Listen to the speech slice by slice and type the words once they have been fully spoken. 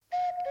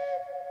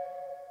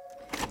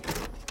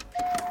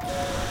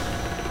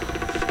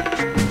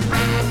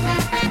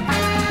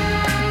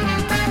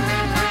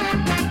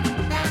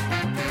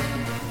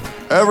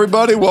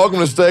Everybody, welcome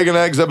to Steak and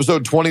Eggs,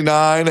 episode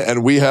 29,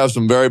 and we have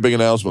some very big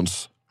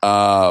announcements,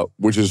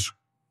 which is,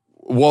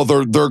 well,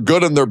 they're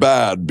good and they're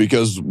bad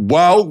because,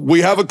 well,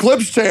 we have a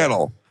Clips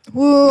channel.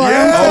 Woo,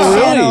 Yeah. Oh,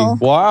 really? channel.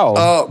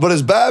 Wow. But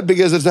it's bad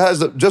because it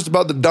has just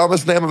about the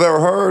dumbest name I've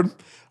ever heard.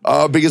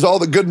 Because all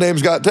the good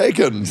names got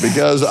taken.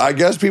 Because I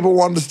guess people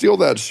wanted to steal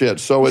that shit.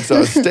 So it's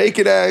Steak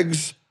and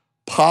Eggs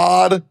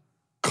Pod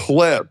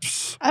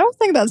Clips. I don't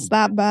think that's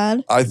that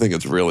bad. I think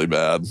it's really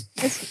bad.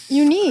 It's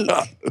unique.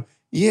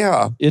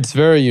 Yeah. It's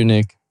very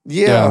unique.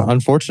 Yeah.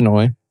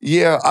 Unfortunately.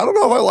 Yeah. I don't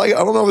know if I like it. I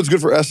don't know if it's good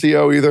for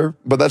SEO either.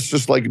 But that's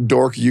just like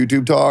dork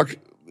YouTube talk.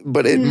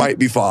 But it might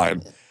be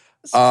fine.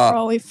 It's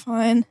probably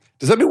fine.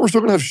 Does that mean we're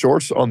still going to have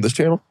shorts on this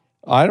channel?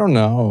 I don't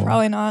know.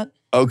 Probably not.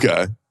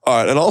 Okay. All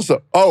right. And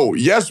also, oh,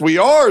 yes, we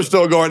are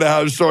still going to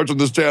have shorts on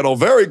this channel.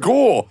 Very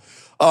cool.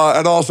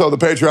 And also, the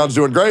Patreon's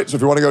doing great. So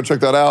if you want to go check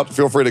that out,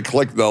 feel free to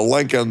click the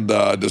link in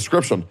the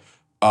description.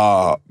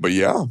 But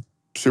yeah,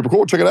 super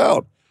cool. Check it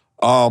out.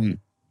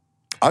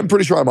 I'm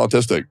pretty sure I'm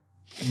autistic.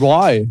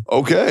 Why?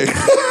 Okay.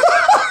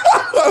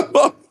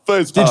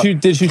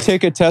 Did you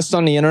take a test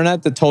on the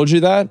internet that told you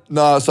that?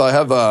 No, so I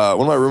have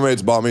one of my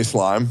roommates bought me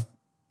slime.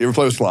 You ever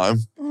play with slime?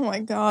 Oh my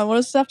God. What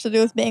does that have to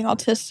do with being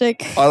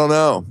autistic? I don't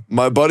know.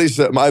 My buddy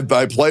said, I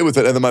play with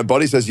it, and then my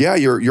buddy says, yeah,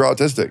 you're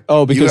autistic.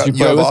 Oh, because you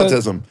play have with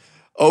autism. It?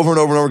 Over and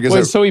over and over again.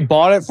 Wait, so he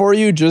bought it for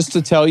you just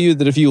to tell you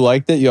that if you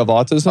liked it, you have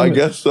autism? I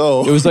guess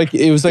so. It was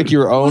like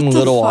your own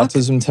little fuck?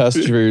 autism test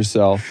for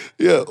yourself.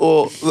 Yeah,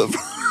 well,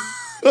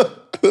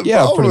 the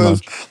Yeah, problem pretty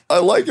is, I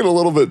like it a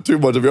little bit too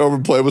much. Have you ever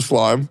played with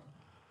slime?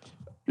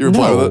 You ever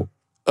play with it?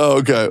 Oh,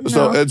 okay.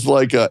 So No. it's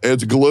like,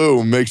 it's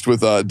glue mixed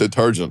with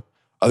detergent.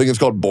 I think it's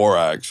called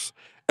borax.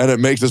 And it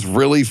makes this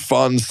really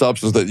fun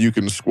substance that you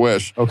can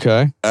squish.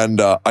 Okay. And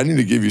I need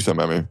to give you some,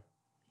 Emmy.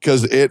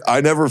 Because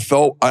I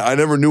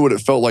never knew what it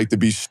felt like to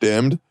be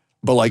stemmed,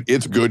 but like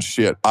it's good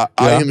shit. I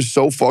am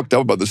so fucked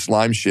up about the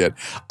slime shit.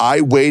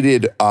 I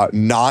waited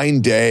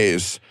 9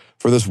 days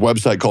for this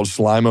website called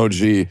Slime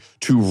OG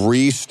to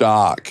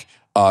restock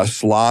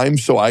slime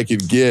so I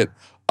could get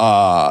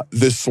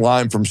this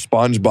slime from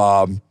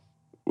SpongeBob,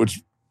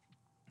 which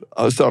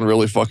I sound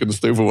really fucking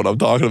stupid when I'm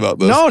talking about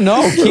this.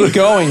 No, keep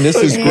going. This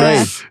is Yeah.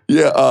 great.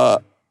 Yeah,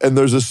 and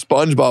there's a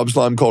SpongeBob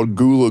slime called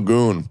Goo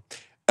Lagoon.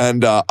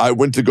 And I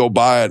went to go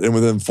buy it, and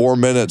within 4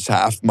 minutes,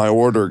 half my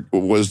order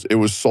was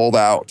sold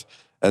out.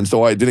 And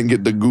so I didn't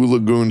get the Goo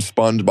Lagoon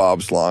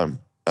SpongeBob slime.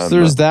 And, So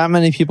there's that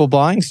many people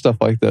buying stuff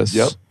like this.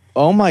 Yep.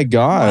 Oh my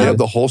God. yeah,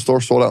 the whole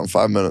store sold out in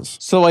 5 minutes.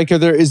 So like,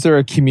 is there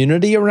a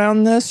community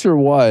around this or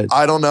what?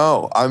 I don't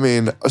know. I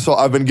mean, so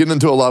I've been getting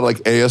into a lot of like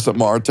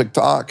ASMR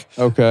TikTok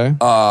Okay.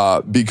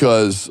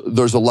 because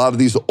there's a lot of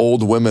these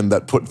old women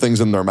that put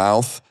things in their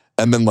mouth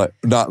and then like,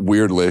 not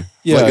weirdly,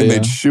 Yeah, and yeah.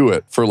 they'd chew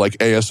it for like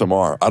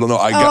ASMR. I don't know.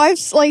 I've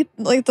like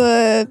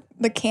the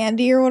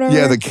candy or whatever.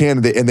 Yeah, the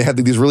candy, and they had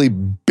these really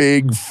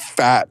big,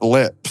 fat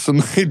lips, and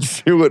they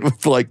chew it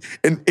with like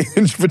an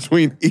inch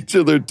between each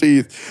of their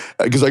teeth.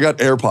 Because I got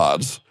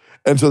AirPods,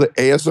 and so the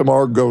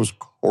ASMR goes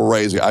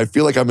crazy. I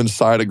feel like I'm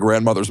inside a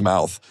grandmother's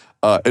mouth.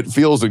 It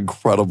feels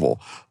incredible.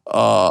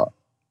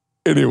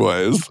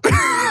 Anyways,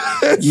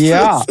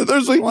 Yeah.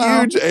 there's a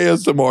Wow. huge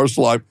ASMR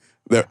slime.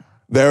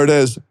 There it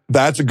is.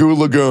 That's a Goo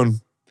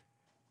Lagoon.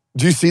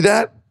 Do you see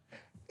that?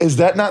 Is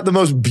that not the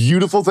most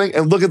beautiful thing?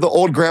 And look at the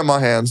old grandma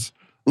hands.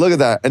 Look at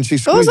that. And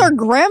she's Those are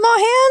grandma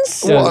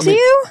hands Yeah, I to mean-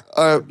 you?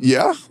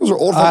 yeah, those are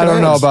old fucking I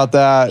don't know hands. about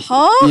that.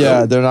 Huh?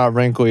 Yeah, they're not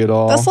wrinkly at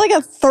all. That's like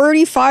a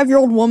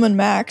 35-year-old woman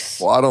max.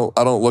 Well,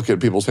 I don't look at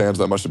people's hands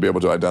that much to be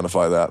able to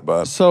identify that,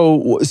 but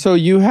So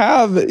you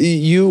have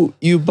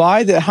you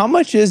buy the. How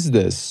much is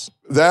this?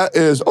 that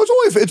is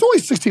it's only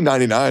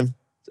 $16.99.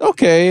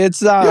 Okay,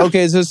 it's not Yeah.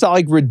 okay. So it's not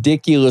like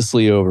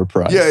ridiculously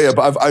overpriced. Yeah,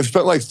 but I've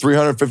spent like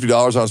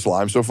 $350 on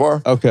slime so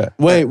far. Okay.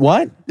 Wait,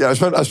 what? Yeah, I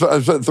spent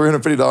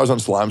 $350 on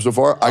slime so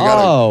far. I got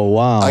Oh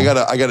wow. I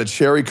got a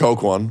cherry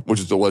Coke one,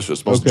 which is delicious.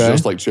 Smells Okay.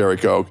 just like cherry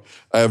Coke.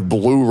 I have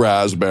blue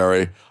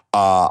raspberry.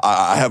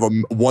 I have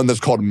one that's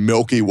called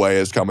Milky Way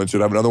is coming soon.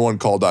 I have another one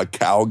called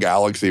Cow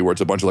Galaxy, where it's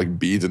a bunch of like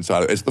beads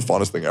inside. It's the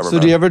funnest thing ever. So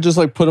man. do you ever just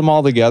like put them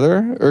all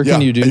together, or Yeah,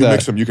 can you do and that?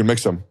 mix them. You can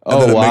mix them, and Oh,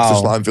 then it makes the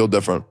wow. slime feel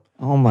different.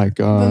 Oh my Then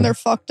god. they're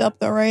fucked up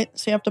though, right?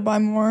 So you have to buy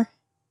more.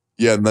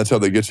 Yeah, and that's how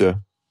they get you.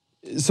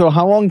 So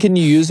how long can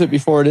you use it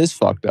before it is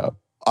fucked up?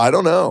 I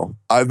don't know.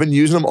 I've been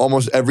using them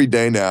almost every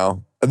day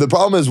now, and the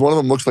problem is one of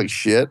them looks like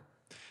shit.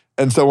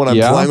 And so when I'm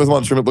Yeah? playing with them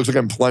on stream, it looks like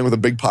I'm playing with a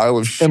big pile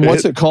of shit. And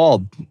what's it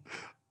called?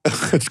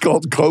 It's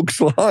called Coke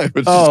slime.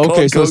 It's Oh, just okay. called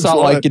So it's Coke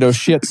not slime. like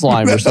shit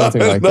slime or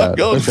something like Not that.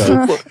 Coke Okay.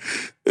 slime.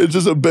 It's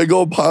just a big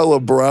old pile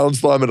of brown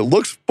slime, and it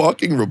looks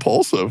fucking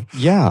repulsive.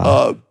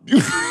 Yeah.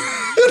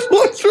 It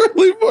looks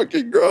really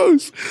fucking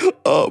gross,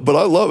 but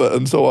I love it.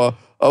 And so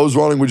I was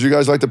wondering, would you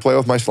guys like to play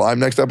with my slime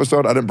next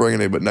episode? I didn't bring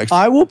any, but next.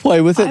 I will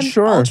play with it.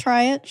 Sure. I'll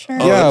try it. Sure.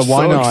 Oh, Yeah, that's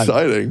why so not?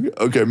 exciting.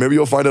 Okay, maybe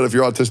you'll find out if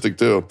you're autistic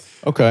too.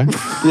 Okay.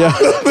 Yeah.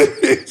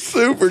 It's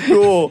super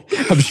cool.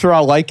 I'm sure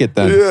I'll like it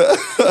then.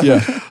 Yeah.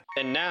 Yeah.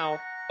 And now,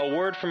 a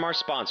word from our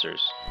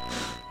sponsors.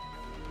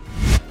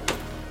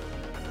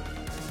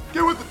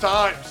 Get with the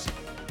times.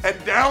 and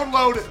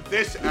download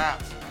this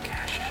app.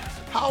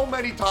 How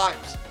many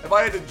times have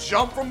I had to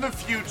jump from the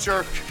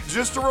future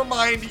just to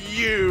remind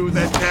you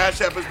that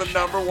Cash App is the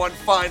 #1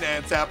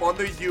 finance app on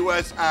the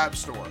US App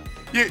Store?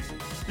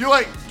 You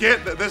like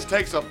get that this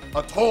takes a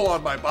toll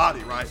on my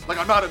body, right? Like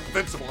I'm not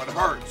invincible, it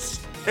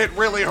hurts. It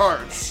really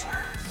hurts.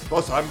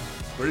 Plus, I'm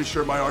pretty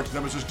sure my arch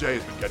nemesis Jay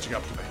has been catching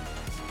up to me.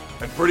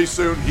 And pretty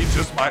soon, he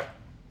just might...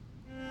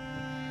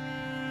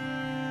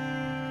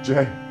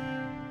 Jay,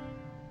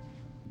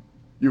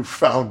 you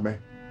found me.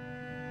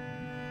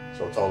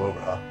 So it's all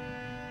over, huh?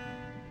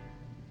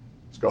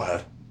 Just go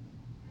ahead.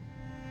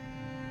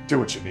 Do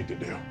what you need to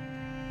do.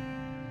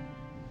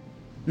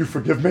 You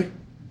forgive me?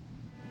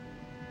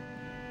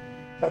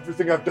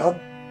 Everything I've done?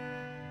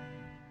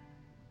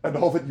 And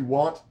all that you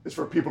want is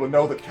for people to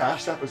know that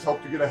Cash App has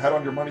helped you get ahead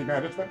on your money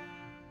management?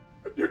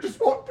 And you just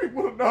want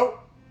people to know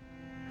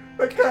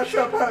that Cash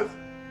App has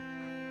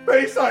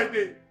Face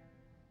ID,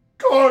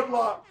 card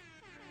lock,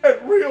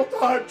 and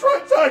real-time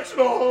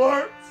transactional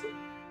alerts.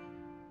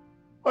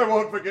 I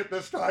won't forget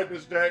this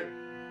kindness, Jay.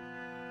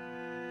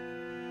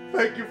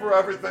 Thank you for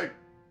everything.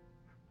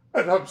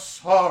 And I'm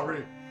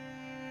sorry.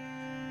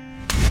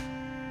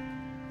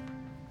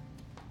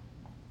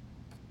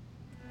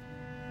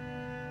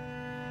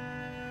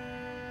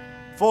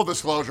 Full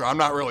disclosure, I'm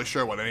not really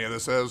sure what any of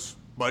this is,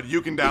 but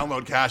you can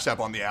download Cash App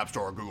on the App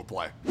Store or Google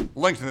Play.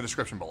 Linked in the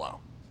description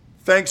below.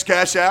 Thanks,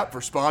 Cash App,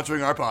 for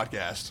sponsoring our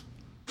podcast.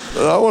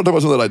 I want to talk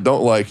about something that I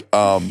don't like.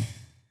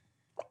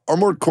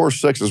 Armored Core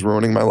 6 is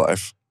ruining my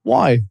life.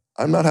 Why?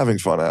 I'm not having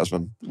fun,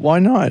 Asman. Why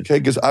not? Okay,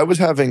 because I was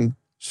having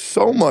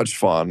so much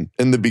fun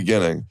in the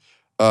beginning.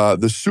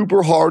 The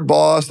super hard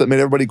boss that made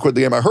everybody quit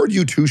the game. I heard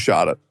you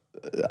two-shot it.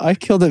 I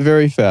killed it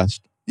very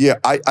fast. Yeah,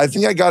 I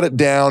think I got it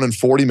down in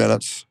 40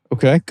 minutes.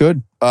 Okay,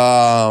 good.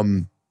 That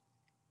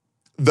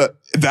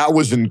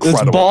was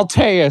incredible. It's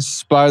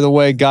Balteus, by the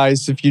way,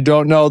 guys. If you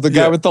don't know, the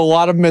guy with a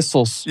lot of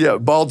missiles. Yeah,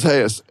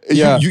 Balteus.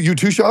 Yeah. You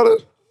two-shot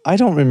it? I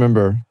don't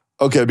remember.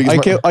 Okay,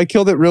 because I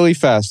killed it really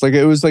fast. Like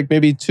it was like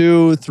maybe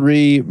 2,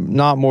 3,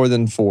 not more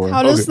than 4.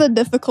 How does the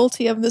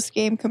difficulty of this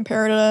game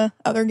compare to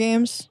other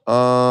games?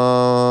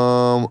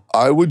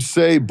 I would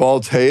say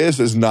Balteus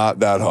is not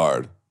that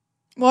hard.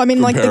 Well, I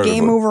mean, like the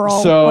game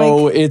overall.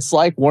 So it's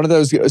like one of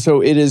those.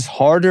 So it is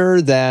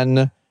harder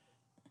than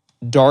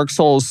Dark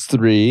Souls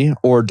 3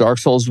 or Dark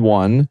Souls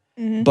 1,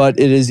 but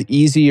it is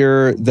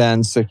easier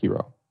than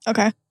Sekiro.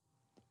 Okay.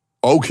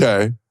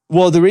 Okay.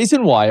 Well, the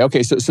reason why,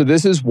 so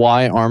this is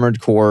why Armored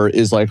Core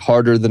is like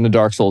harder than the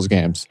Dark Souls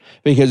games.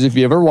 Because if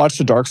you ever watched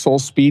a Dark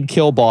Souls speed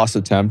kill boss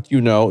attempt, you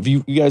know, have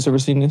you guys ever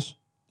seen this?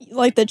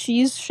 Like the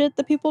cheese shit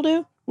that people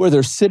do? Where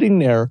they're sitting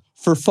there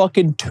for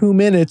fucking 2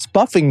 minutes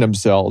buffing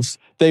themselves.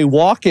 They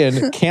walk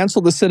in,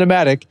 cancel the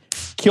cinematic,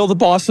 kill the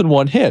boss in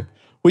one hit.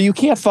 Well, you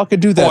can't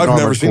fucking do that. Oh, I've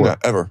never seen that,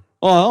 ever.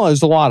 Oh,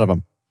 there's a lot of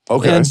them.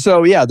 Okay. And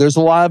so, yeah, there's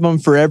a lot of them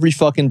for every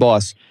fucking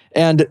boss.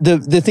 And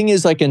the thing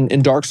is, like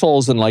in Dark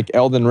Souls and like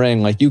Elden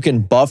Ring, like you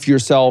can buff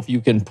yourself. You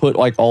can put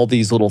like all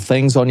these little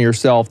things on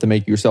yourself to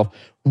make yourself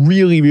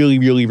really, really,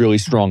 really, really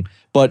strong.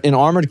 But in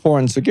Armored Core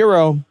and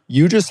Sekiro,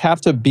 you just have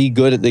to be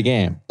good at the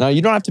game. Now,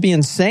 you don't have to be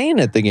insane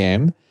at the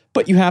game,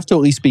 but you have to at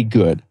least be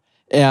good.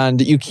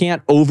 And you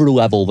can't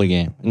over-level the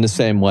game in the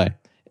same way.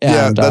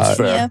 And, yeah, that's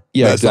fair.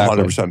 Yeah, that's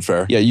exactly. 100%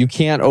 fair. Yeah, you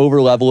can't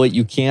over-level it.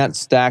 You can't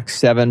stack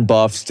 7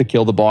 buffs to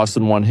kill the boss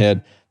in one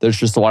hit. There's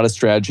just a lot of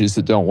strategies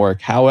that don't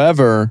work.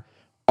 However,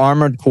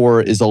 Armored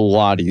Core is a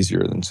lot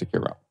easier than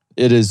Sekiro.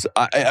 It is,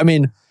 I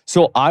mean,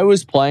 so I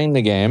was playing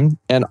the game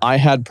and I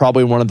had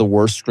probably one of the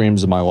worst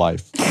streams of my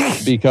life.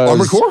 Because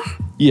Armored Core?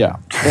 Yeah.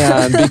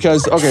 And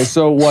because, okay,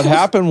 so what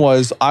happened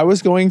was I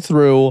was going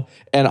through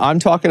and I'm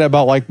talking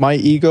about like my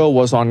ego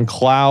was on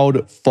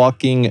cloud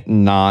fucking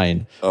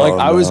 9. Like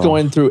I was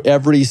going through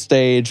every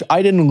stage.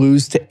 I didn't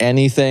lose to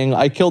anything.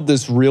 I killed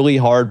this really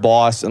hard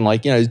boss in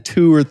like,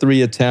 2 or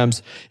 3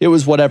 attempts. It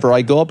was whatever.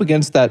 I go up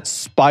against that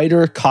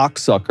spider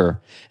cocksucker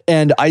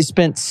and I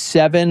spent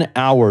 7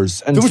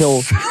 hours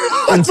until 7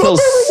 hours?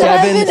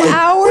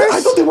 I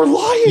thought they were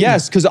lying.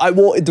 Yes, because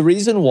the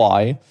reason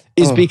why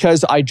is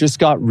because I just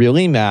got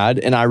really mad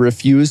and I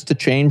refused to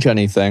change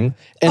anything.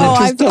 And it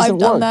just doesn't work. I've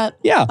done that.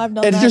 Yeah, I've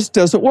done and that. it just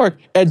doesn't work.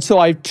 And so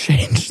I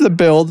changed the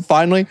build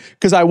finally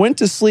because I went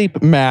to sleep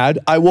mad.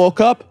 I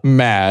woke up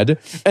mad.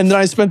 And then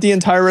I spent the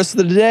entire rest of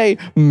the day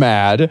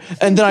mad.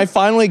 And then I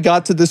finally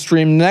got to the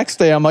stream next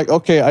day. I'm like,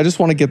 okay, I just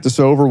want to get this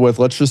over with.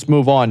 Let's just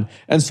move on.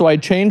 And so I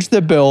changed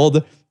the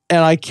build and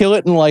I kill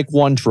it in like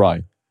 1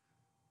 try.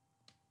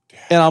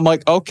 And I'm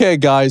like, okay,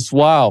 guys,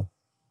 wow.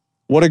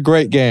 What a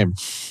great game.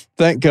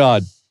 Thank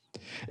God.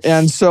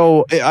 And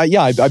so, I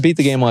beat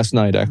the game last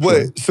night, actually.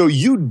 Wait, so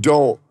you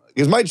don't,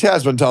 because my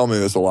chat's been telling me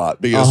this a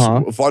lot. Because,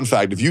 fun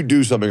fact, if you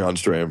do something on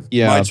stream,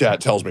 my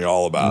chat tells me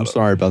all about I'm it.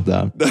 sorry about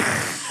that.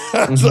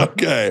 That's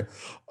okay.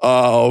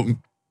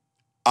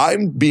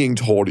 I'm being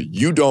told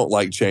you don't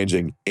like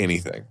changing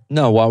anything.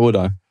 No, why would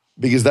I?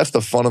 Because that's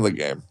the fun of the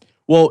game.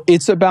 Well,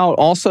 it's about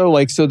also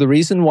like, so the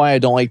reason why I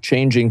don't like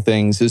changing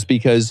things is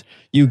because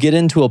you get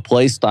into a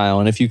play style,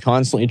 and if you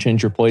constantly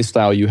change your play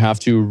style, you have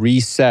to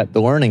reset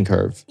the learning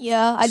curve.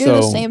 Yeah, I do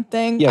the So- same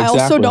thing. yeah, I also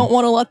exactly. don't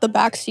want to let the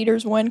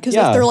backseaters win because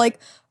Yeah. if they're like,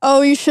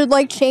 oh, you should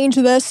like change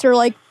this or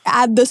like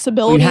add this Well,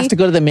 ability. you have to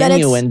go to the then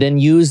menu it's- and then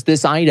use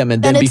this item.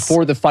 And then then it's-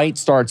 before the fight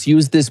starts,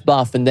 use this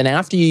buff. And then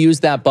after you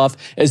use that buff,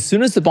 as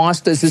soon as the boss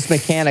does this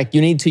mechanic,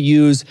 you need to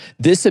use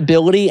this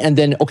ability. And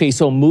then, okay,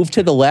 so move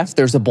to the left.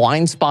 There's a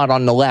blind spot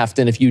on the left.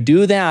 And if you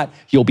do that,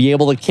 you'll be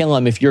able to kill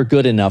him if you're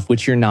good enough,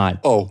 which you're not.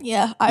 Oh,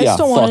 Yeah, I Yeah, just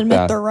don't want fuck to admit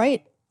that. they're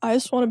right. I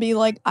just want to be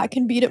like, I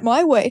can beat it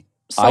my way.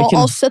 So I can-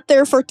 I'll sit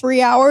there for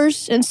 3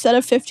 hours instead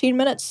of 15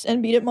 minutes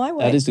and beat it my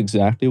way. That is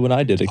exactly what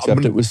I did,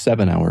 except it was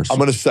 7 hours. I'm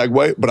going to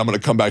segue, but I'm going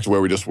to come back to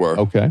where we just were.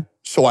 Okay.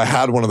 So I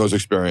had one of those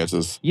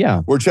experiences Yeah.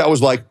 where chat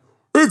was like,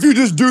 if you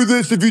just do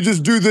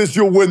this,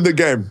 you'll win the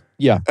game.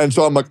 Yeah. And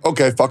so I'm like,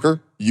 okay, fucker,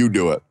 you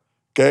do it.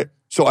 Okay.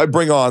 So I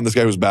bring on this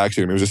guy who's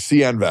backseating me. He was a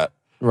CN vet.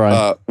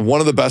 Right.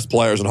 One of the best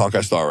players in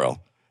Honkai Star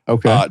Rail.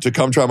 Okay. To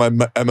come try my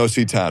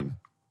MOC 10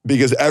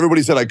 because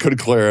everybody said I could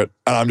clear it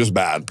and I'm just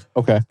bad.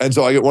 Okay. And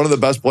so I get one of the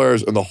best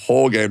players in the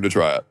whole game to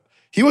try it.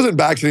 He wasn't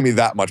backseating me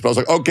that much, but I was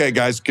like, okay,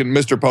 guys, can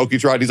Mr. Pokey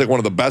try it? He's like one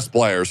of the best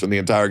players in the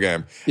entire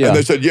game. Yeah. And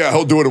they said, yeah,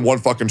 he'll do it in one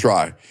fucking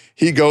try.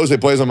 He goes, he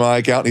plays on my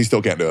account, and he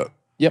still can't do it.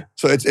 Yep.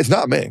 So it's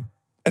not me.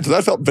 And so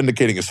that felt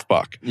vindicating as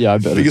fuck. Yeah, I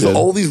bet Because it did.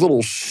 all these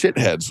little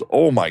shitheads,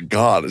 oh my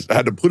God, I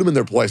had to put them in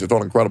their place. It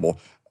felt incredible.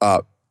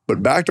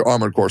 But back to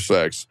Armored Core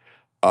 6,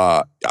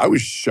 I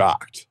was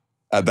shocked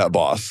at that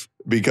boss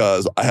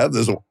because I have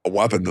this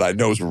weapon that I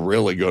know is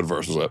really good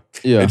versus it.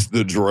 Yeah. It's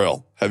the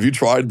drill. Have you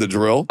tried the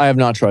drill? I have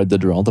not tried the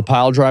drill. The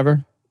pile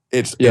driver?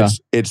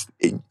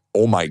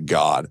 Oh my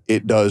God.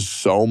 It does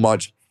so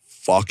much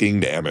fucking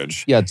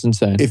damage. Yeah, it's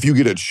insane. If you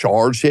get a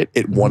charge hit,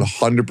 it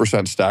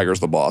 100% staggers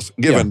the boss.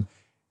 Given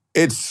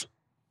it's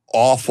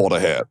awful to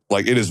hit.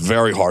 Like, it is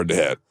very hard to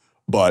hit,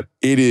 but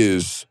it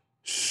is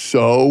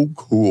so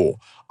cool.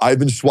 I've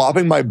been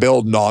swapping my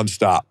build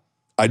nonstop.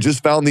 I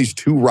just found these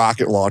 2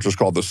 rocket launchers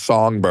called the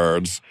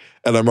Songbirds,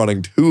 and I'm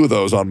running 2 of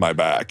those on my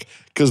back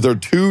because they're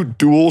 2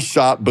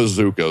 dual-shot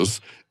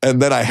bazookas.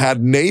 And then I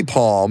had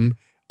napalm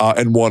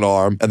in one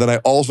arm, and then I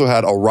also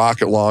had a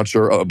rocket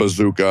launcher, a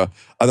bazooka,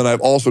 and then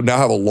I've also now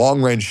have a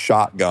long-range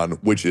shotgun,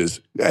 which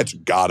is, that's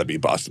gotta be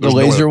busted. the There's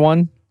no laser way-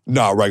 one?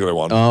 No, regular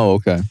one. Oh,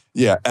 okay.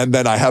 Yeah, and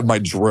then I have my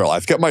drill.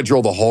 I've kept my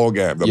drill the whole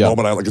game. The Yep.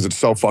 moment I, because it's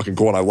so fucking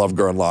cool and I love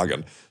Gurren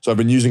Lagann. So I've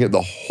been using it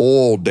the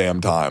whole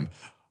damn time.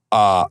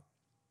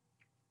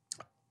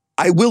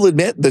 I will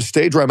admit the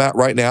stage where I'm at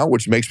right now,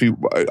 which makes me,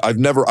 I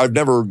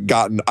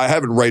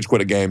haven't rage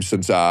quit a game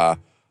since Dark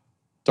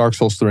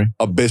Souls 3.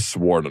 Abyss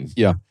Warden.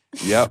 Yeah.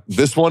 Yeah,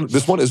 this one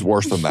is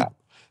worse than that.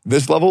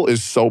 This level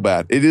is so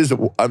bad. It is,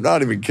 I'm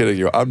not even kidding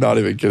you.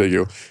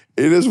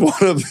 It is one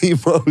of the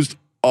most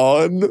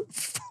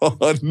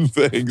unfun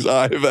things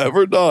I've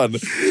ever done.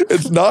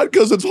 It's not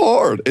because it's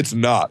hard. It's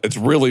not. It's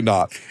really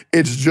not.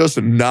 It's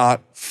just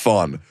not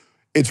fun.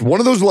 It's one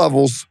of those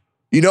levels,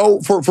 you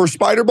know, for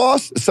Spider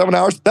Boss, 7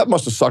 hours, that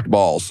must have sucked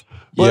balls.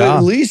 But Yeah.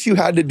 at least you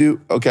had to do,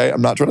 okay,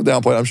 I'm not trying to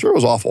downplay it. I'm sure it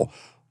was awful.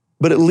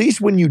 But at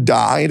least when you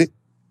died,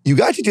 you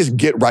got to just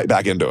get right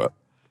back into it.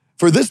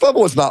 For this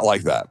level, it's not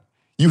like that.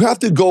 You have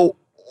to go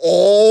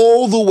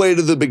all the way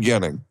to the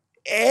beginning.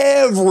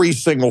 Every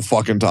single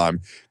fucking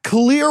time.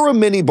 Clear a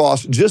mini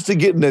boss just to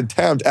get an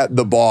attempt at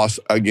the boss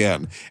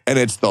again. And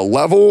it's the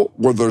level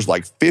where there's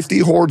like 50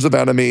 hordes of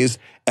enemies,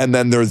 and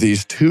then there are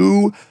these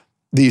two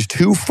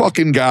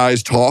fucking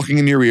guys talking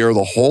in your ear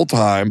the whole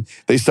time.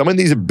 They summon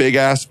these big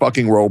ass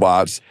fucking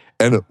robots,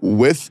 and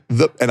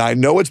I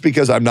know it's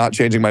because I'm not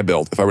changing my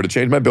build. If I were to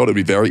change my build, it'd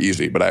be very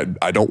easy, but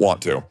I don't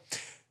want to.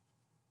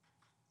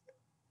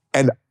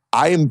 And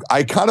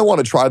I kind of want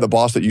to try the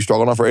boss that you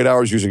struggled on for 8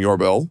 hours using your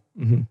build.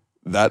 Mm-hmm.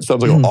 That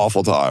sounds like an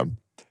awful time.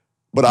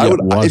 But Yeah, it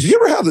was. if you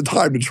ever have the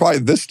time to try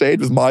this stage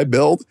with my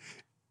build,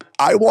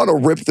 I want to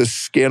rip the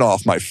skin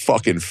off my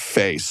fucking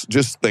face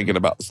just thinking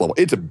about this level.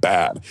 It's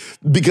bad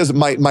because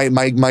my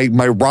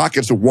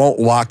rockets won't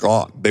lock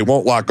on. They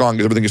won't lock on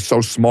because everything is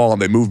so small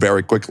and they move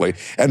very quickly.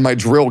 And my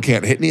drill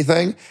can't hit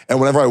anything. And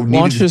whenever I Why need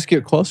don't you just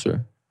get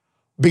closer?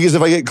 because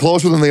if I get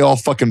closer, then they all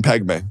fucking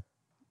peg me.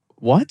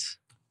 What?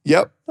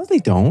 Yep. No, they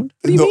don't.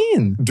 What do you No.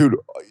 mean? Dude,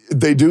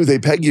 they do. They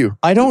peg you.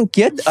 I don't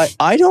get,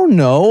 I don't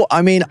know.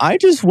 I mean, I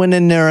just went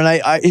in there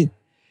and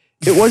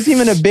it wasn't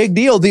even a big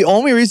deal. The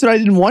only reason I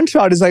didn't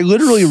one-shot is I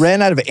literally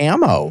ran out of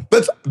ammo.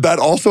 That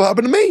also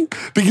happened to me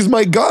because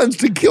my guns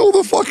to kill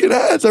the fucking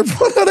heads. I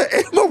run out of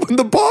ammo when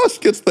the boss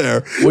gets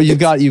there. Well, you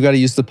got to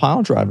use the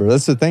pile driver.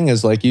 That's the thing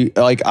is I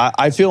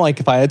feel like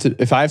if I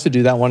have to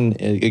do that one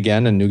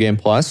again in New Game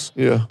Plus,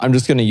 Yeah. I'm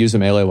just going to use a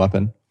melee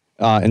weapon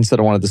instead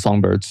of one of the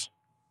songbirds.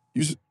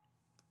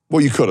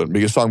 Well, you couldn't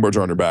because songbirds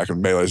are on your back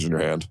and melee's in your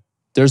hand.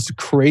 There's a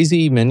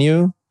crazy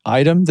menu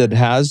item that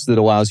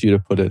allows you to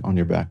put it on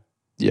your back.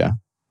 Yeah.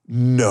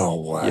 No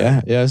way.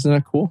 Yeah. Isn't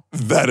that cool?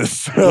 That is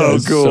so That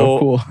is cool. so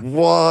cool.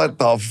 What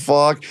the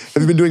fuck?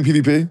 Have you been doing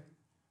PvP?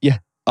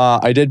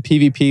 I did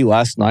PvP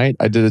last night.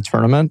 I did a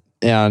tournament.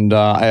 and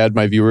I had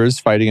my viewers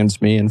fight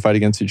against me and fight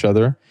against each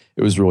other.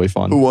 It was really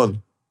fun. Who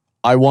won?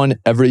 I won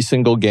every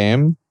single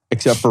game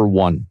except for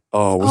one.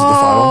 Oh, was it the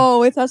final? Oh,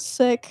 wait, that's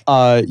sick.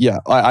 Yeah,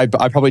 I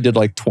probably did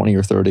like 20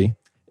 or 30.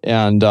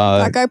 And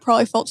That guy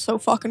probably felt so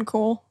fucking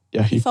cool.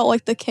 yeah, He he felt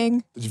like the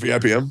king. Did you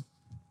VIP him?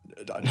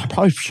 I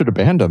probably should have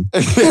banned him.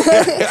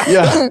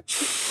 Yeah.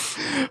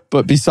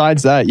 But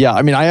besides that, yeah,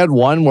 I mean, I had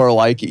one where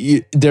like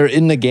they're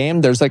in the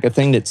game, there's like a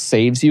thing that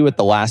saves you at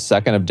the last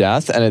second of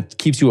death and it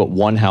keeps you at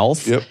 1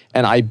 health. Yep.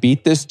 And I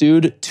beat this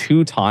dude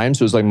 2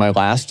 times. It was like my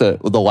last,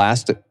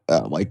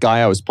 like guy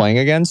I was playing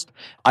against.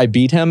 I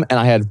beat him and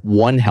I had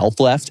 1 health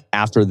left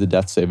after the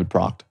death save had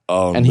procced.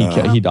 Oh, And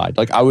he died.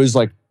 Like I was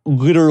like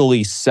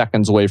literally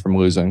seconds away from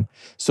losing.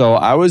 So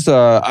I was,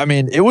 I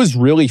mean, it was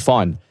really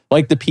fun.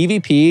 Like the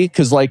PvP,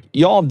 because like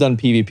y'all have done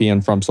PvP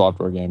in From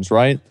Software games,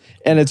 right?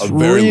 And it's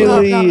Very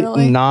really, little. Not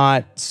really.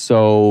 not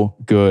so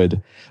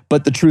good.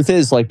 But the truth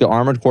is, like the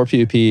Armored Core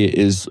PvP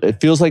is, it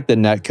feels like the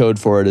netcode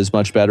for it is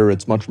much better.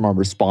 It's much more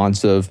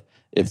responsive.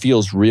 It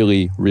feels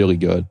really, really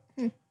good.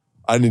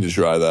 I need to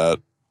try that.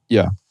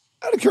 Yeah.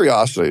 Out of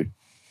curiosity,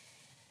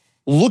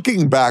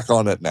 looking back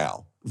on it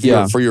now,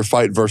 for your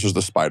fight versus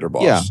the spider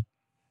boss, Yeah.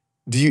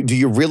 do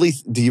you really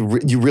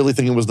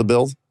think it was the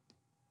build?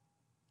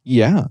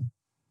 Yeah.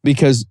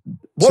 Because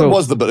What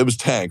was the build? It was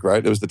tank,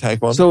 right? It was the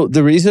tank one. So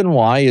the reason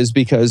why is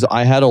because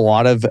I had a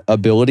lot of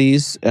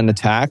abilities and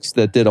attacks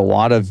that did a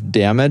lot of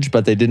damage,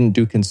 but they didn't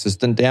do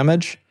consistent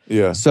damage.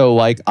 yeah. So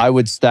like I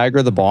would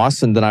stagger the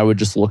boss and then I would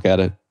just look at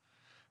it.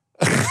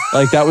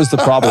 Like that was the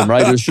problem,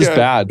 right? It was just Okay.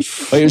 bad.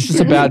 Like it was just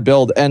a bad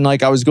build. And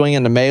like I was going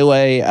into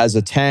melee as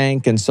a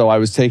tank. And so I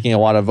was taking a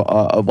lot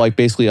of like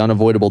basically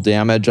unavoidable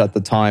damage at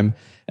the time.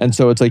 And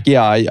so it's like,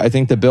 yeah, I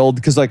think the build,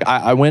 because like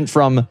I went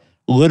from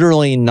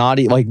literally not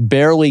like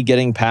barely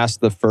getting past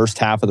the first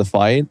half of the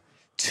fight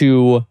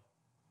to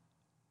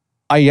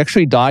I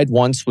actually died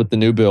once with the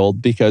new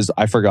build because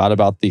I forgot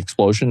about the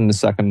explosion in the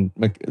second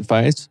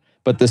fight.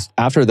 But this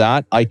after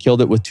that, I killed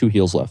it with 2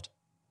 heals left.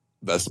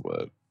 That's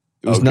what.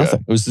 It was Okay.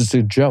 nothing. It was just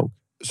a joke.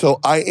 So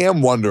I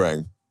am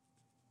wondering,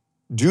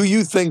 do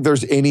you think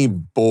there's any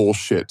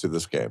bullshit to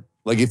this game?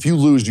 Like if you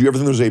lose, do you ever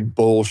think there's a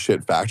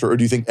bullshit factor or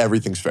do you think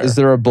everything's fair? Is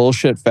there a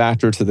bullshit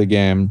factor to the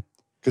game?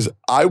 Because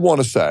I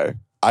want to say,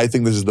 I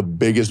think this is the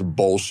biggest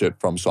bullshit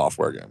From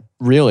Software game.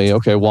 Really?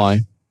 Okay,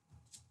 why?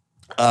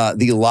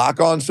 The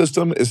lock-on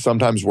system is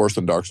sometimes worse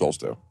than Dark Souls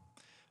 2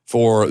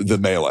 for the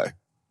melee.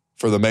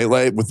 For the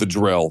melee with the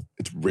drill,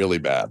 it's really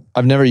bad.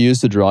 I've never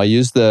used the drill. I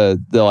used the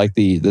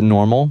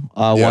normal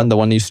Yeah. one, the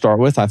one you start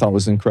with. I thought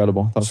was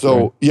incredible. That was great.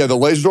 So yeah, the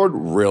laser sword,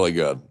 really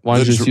good. Why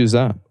don't you just use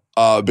that?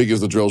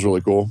 Because the drill's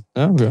really cool.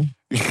 Oh, okay.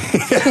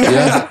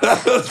 Yeah,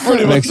 that's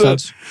pretty much Makes it.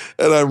 sense.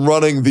 And I'm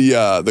running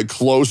the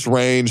close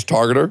range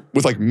targeter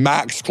with like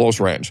max close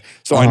range.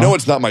 So I know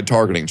it's not my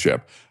targeting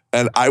chip.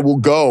 And I will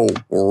go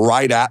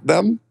right at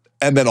them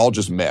and then I'll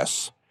just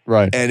miss.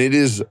 Right. And it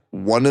is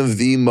one of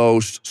the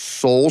most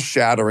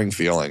soul-shattering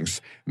feelings,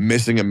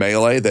 missing a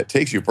melee that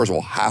takes you, first of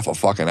all, half a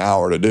fucking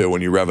hour to do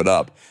when you rev it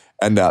up.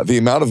 And the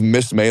amount of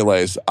missed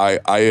melees,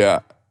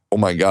 oh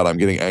my God, I'm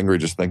getting angry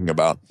just thinking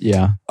about.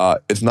 Yeah.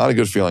 It's not a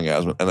good feeling,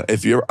 Asmund. And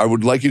I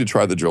would like you to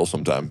try the drill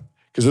sometime.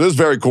 Because it is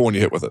very cool when you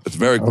hit with it. It's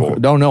very cool.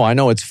 No, I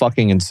know it's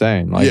fucking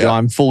insane. Like Yeah.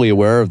 I'm fully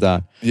aware of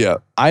that. Yeah.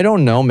 I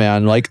don't know,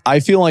 man. Like I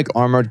feel like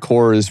Armored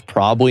Core is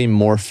probably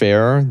more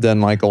fair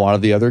than like a lot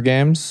of the other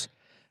games.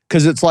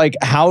 Because it's like,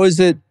 how is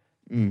it?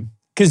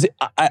 Because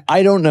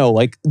I don't know.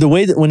 Like the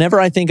way that whenever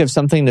I think of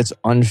something that's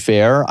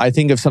unfair, I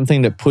think of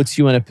something that puts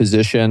you in a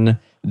position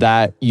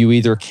that you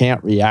either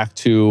can't react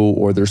to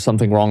or there's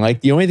something wrong.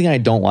 Like the only thing I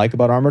don't like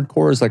about Armored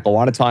Core is like a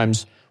lot of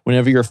times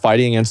whenever you're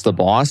fighting against the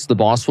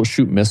boss will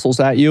shoot missiles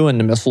at you and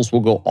the missiles will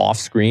go off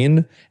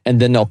screen and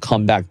then they'll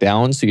come back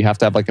down. So you have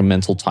to have like a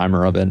mental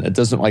timer of it. It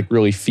doesn't like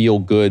really feel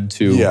good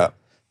to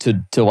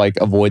like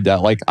avoid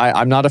that. Like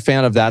I'm not a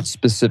fan of that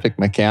specific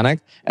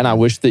mechanic and I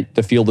wish that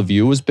the field of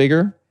view was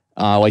bigger.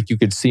 Like you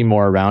could see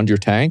more around your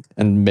tank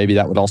and maybe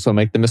that would also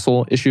make the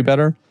missile issue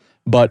better.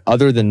 But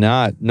other than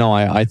that, no,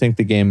 I think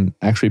the game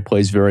actually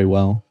plays very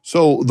well.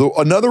 So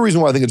another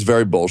reason why I think it's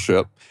very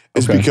bullshit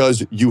is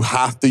because you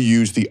have to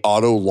use the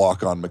auto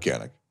lock-on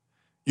mechanic.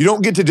 You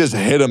don't get to just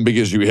hit them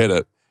because you hit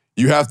it.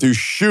 You have to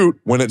shoot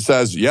when it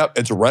says, yep,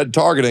 it's red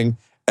targeting.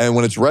 And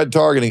when it's red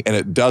targeting and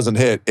it doesn't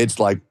hit, it's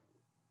like,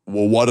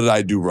 well, what did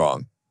I do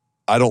wrong?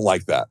 I don't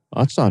like that.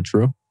 That's not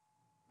true.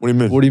 What do you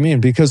mean? What do you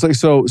mean? Because like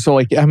so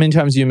like how many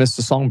times do you miss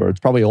the songbird? It's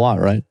probably a lot,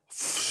 right?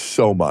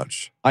 So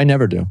much. I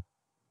never do.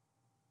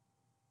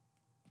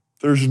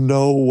 There's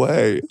no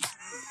way.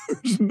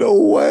 There's no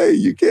way.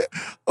 You can't.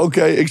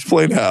 Okay,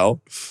 explain how.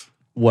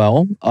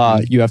 Well,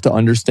 you have to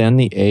understand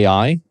the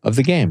AI of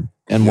the game.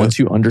 And once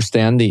you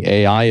understand the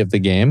AI of the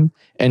game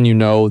and you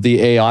know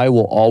the AI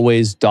will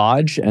always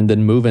dodge and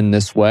then move in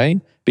this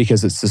way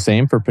because it's the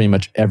same for pretty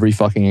much every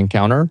fucking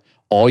encounter,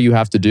 all you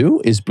have to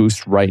do is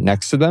boost right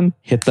next to them,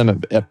 hit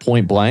them at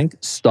point blank,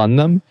 stun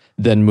them,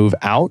 then move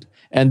out,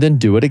 and then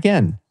do it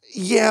again.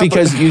 Yeah,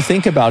 Because you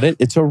think about it,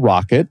 it's a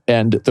rocket,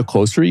 and the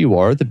closer you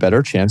are, the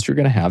better chance you're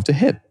going to have to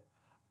hit.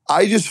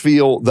 I just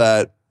feel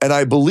that, and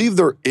I believe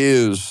there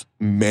is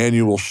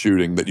manual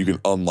shooting that you can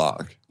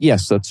unlock.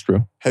 Yes, that's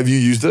true. Have you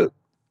used it?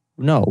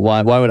 No,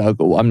 why would I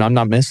go? I'm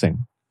not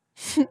missing.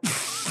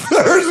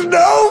 There's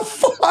no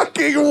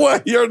fucking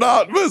way you're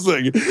not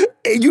missing.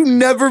 You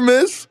never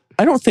miss?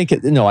 I don't think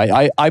it. No,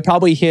 I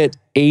probably hit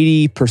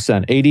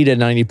 80%, 80 to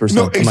 90%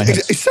 No, of my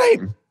hits.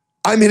 same.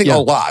 I'm hitting a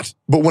lot,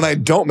 but when I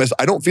don't miss,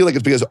 I don't feel like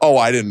it's because,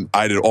 I didn't,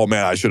 oh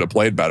man, I should have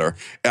played better.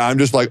 And I'm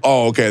just like,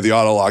 oh, okay, the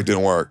auto lock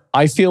didn't work.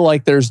 I feel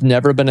like there's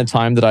never been a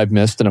time that I've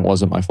missed and it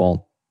wasn't my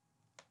fault.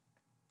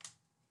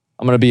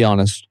 I'm going to be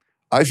honest.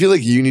 I feel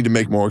like you need to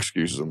make more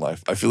excuses in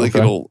life. I feel like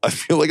it'll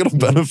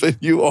benefit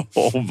you a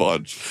whole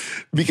bunch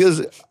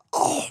because,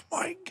 oh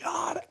my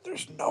God,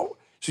 there's no.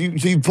 So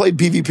you played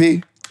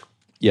PvP?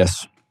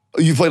 Yes.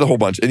 You played a whole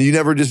bunch and you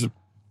never just.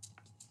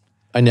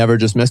 I never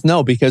just missed.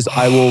 No, because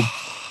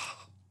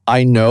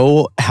I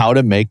know how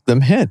to make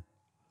them hit.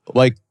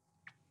 Like,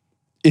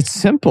 it's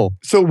simple.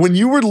 So when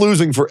you were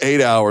losing for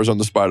 8 hours on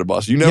the spider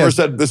boss, you never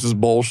said this is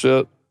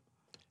bullshit?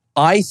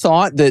 I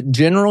thought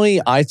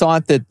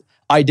that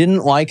I didn't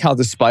like how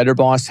the spider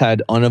boss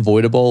had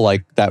unavoidable,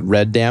 like that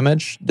red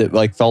damage that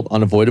like felt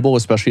unavoidable,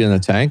 especially in the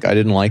tank. I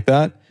didn't like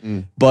that.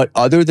 But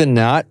other than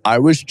that, I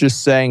was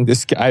just saying,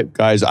 this guy,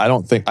 guys, I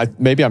don't think,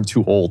 maybe I'm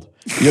too old.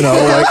 You know,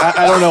 like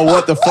I don't know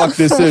what the fuck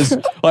this is.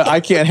 Like I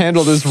can't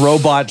handle this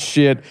robot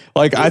shit.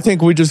 Like I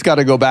think we just got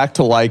to go back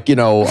to like,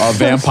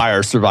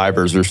 Vampire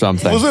Survivors or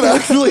something. Was it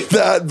actually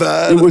that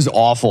bad? It was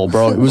awful,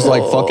 bro. It was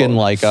like fucking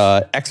like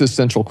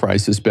existential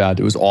crisis bad.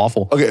 It was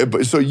awful. Okay,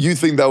 but so you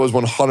think that was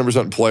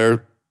 100%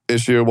 player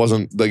issue? It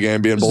wasn't the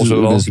game being bullshit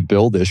at all? It was a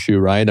build issue,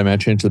 right? I mean, I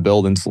changed the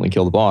build, instantly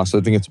killed the boss. So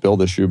I think it's a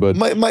build issue, but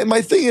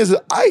my thing is,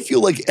 I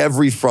feel like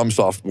every from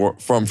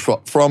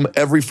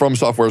every From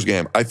Software's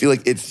game, I feel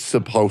like it's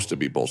supposed to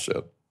be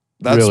bullshit.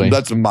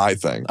 That's my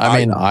thing. I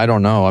mean, I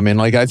don't know. I mean,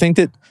 like, I think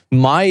that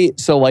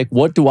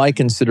what do I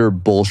consider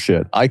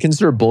bullshit? I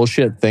consider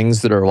bullshit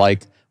things that are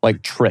like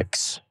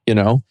tricks,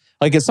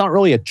 Like, it's not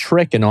really a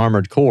trick in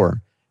Armored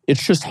Core.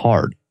 It's just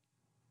hard.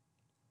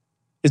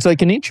 It's like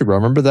Genichiro,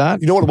 remember that?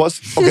 You know what it was?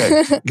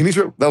 Okay,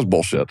 Genichiro, that was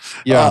bullshit.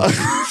 Yeah.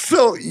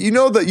 So you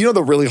know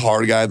the really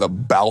hard guy, the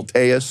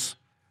Balteus?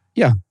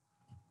 Yeah.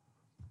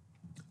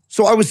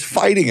 So I was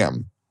fighting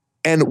him,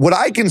 and what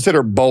I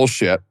consider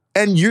bullshit,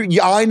 and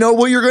I know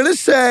what you're gonna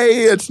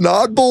say, it's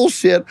not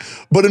bullshit,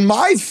 but in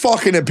my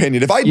fucking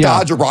opinion, if I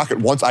dodge a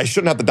rocket once, I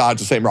shouldn't have to dodge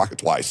the same rocket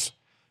twice.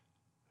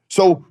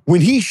 So when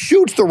he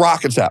shoots the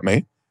rockets at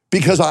me,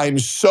 because I'm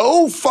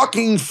so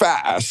fucking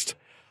fast,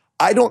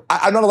 I'm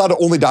not allowed to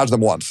only dodge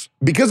them once.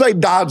 Because I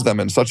dodge them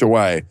in such a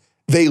way,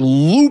 they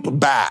loop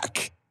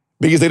back.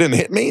 Because they didn't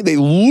hit me, they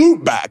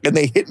loop back and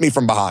they hit me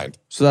from behind.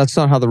 So that's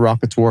not how the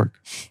rockets work.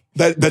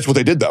 That's what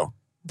they did, though.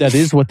 That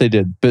is what they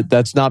did, but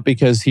that's not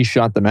because he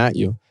shot them at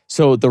you.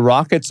 So the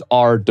rockets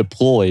are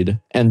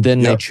deployed and then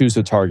they choose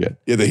a target.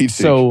 Yeah, the heat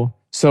seek.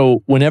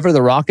 So whenever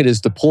the rocket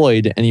is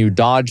deployed and you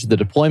dodge the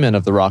deployment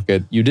of the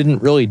rocket, you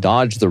didn't really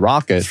dodge the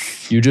rocket.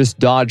 You just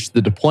dodged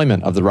the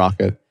deployment of the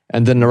rocket.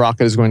 And then the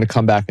rocket is going to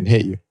come back and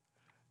hit you.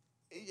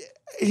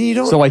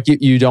 So like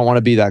you don't want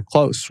to be that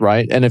close,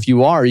 right? And if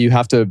you are, you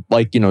have to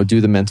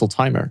do the mental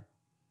timer.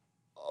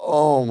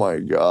 Oh my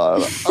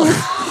God.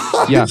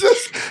 Yeah.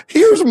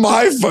 Here's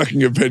my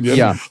fucking opinion.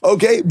 Yeah.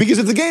 Okay? Because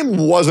if the game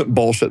wasn't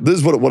bullshit, this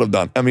is what it would have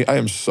done. I mean, I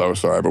am so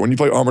sorry, but when you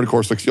play Armored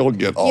Core 6, you'll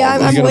get all of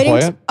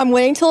this. I'm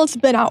waiting till it's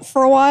been out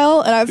for a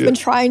while, and I've been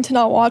trying to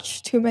not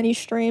watch too many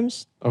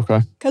streams.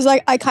 Okay. Because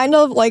I kind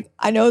of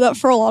I know that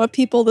for a lot of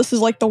people, this is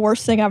like the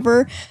worst thing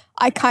ever.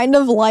 I kind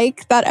of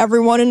like that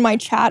everyone in my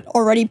chat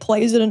already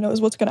plays it and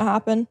knows what's going to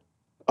happen.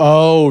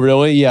 Oh,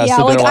 really? Yeah.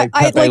 So they're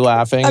Pepe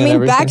laughing. I mean, and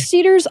everything.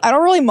 backseaters, I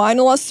don't really mind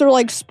unless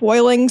they're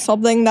spoiling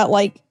something that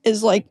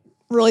is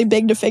really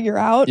big to figure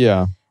out.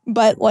 Yeah.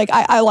 But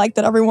I like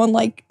that everyone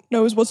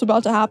knows what's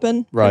about to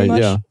happen. Right.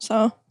 Much, yeah.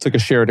 So it's like a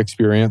shared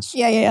experience.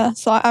 Yeah.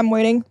 So I'm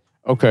waiting.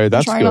 Okay,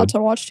 that's trying good. not to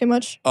watch too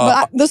much.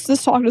 But this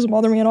talk doesn't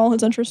bother me at all.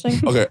 It's interesting.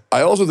 Okay,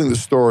 I also think the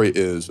story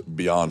is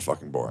beyond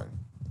fucking boring.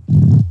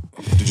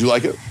 Did you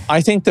like it?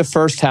 I think the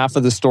first half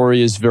of the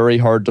story is very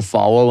hard to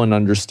follow and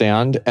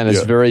understand, and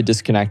it's very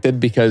disconnected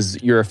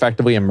because you're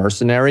effectively a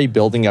mercenary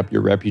building up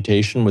your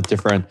reputation with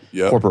different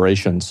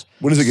corporations.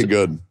 When does it get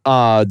good?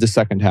 The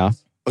second half.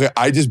 Okay,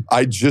 I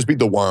just beat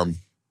the worm.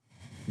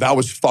 That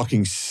was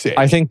fucking sick.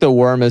 I think the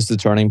worm is the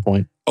turning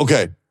point.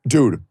 Okay,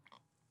 dude.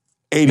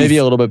 80, maybe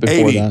a little bit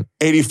before 80, that.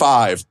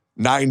 85,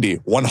 90,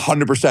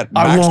 100%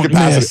 I max won't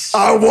capacity. miss.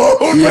 I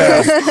won't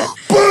miss.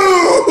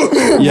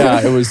 Boom!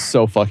 Yeah, it was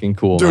so fucking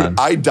cool, dude, man.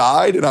 I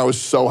died and I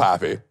was so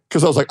happy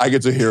because I was like, I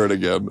get to hear it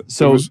again.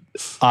 So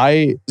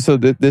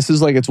this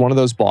is it's one of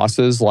those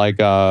bosses on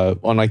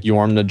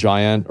Yorm the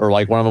Giant or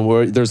one of them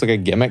where there's a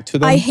gimmick to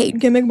them. I hate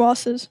gimmick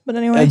bosses, but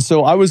anyway. And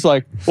so I was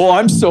like, well,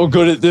 I'm so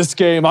good at this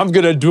game, I'm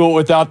gonna do it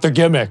without the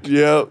gimmick.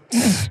 Yeah.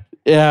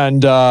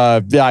 And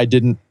I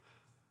didn't.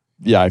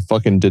 Yeah, I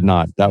fucking did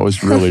not. That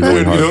was really,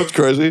 really hard. You know what's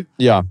crazy?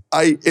 Yeah.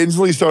 I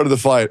instantly started the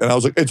fight, and I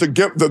was like, it's a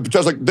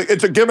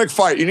gimmick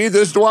fight. You need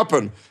this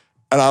weapon.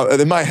 And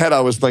in my head,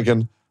 I was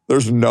thinking,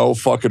 There's no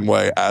fucking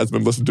way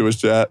Asmund listened to his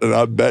chat, and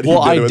I bet he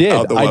Well, did it I did.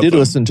 without the I did weapon.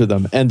 listen to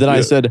them. And then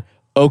I said,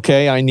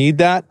 okay, I need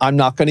that. I'm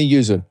not going to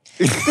use it.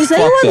 Does that.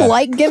 anyone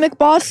like gimmick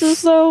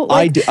bosses though?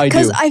 I do.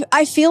 Because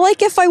I feel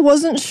like if I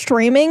wasn't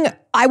streaming,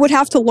 I would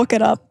have to look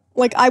it up.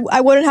 Like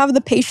I wouldn't have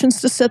the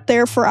patience to sit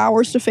there for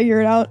hours to figure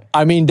it out.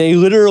 I mean, they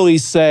literally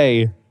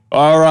say,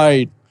 all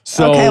right,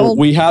 so Okay, well,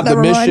 we have the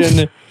never mind.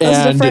 mission. That's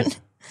and different.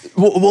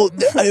 well,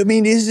 I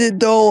mean, is it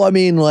though? I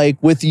mean, like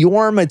with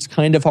Yorm, it's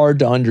kind of hard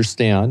to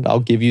understand. I'll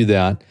give you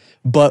that.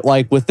 But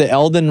like with the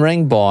Elden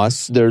Ring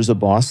boss, there's a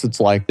boss that's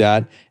like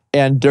that.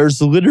 And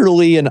there's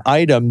literally an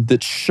item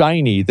that's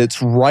shiny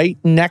that's right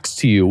next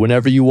to you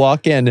whenever you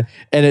walk in.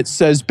 And it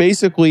says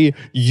basically,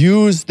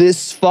 use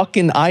this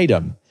fucking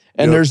item.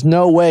 And there's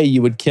no way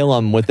you would kill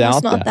him without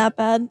It's not that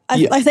bad.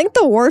 Yeah. I think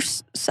the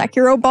worst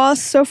Sekiro boss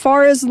so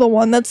far is the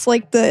one that's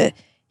like the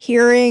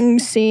hearing,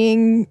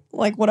 seeing,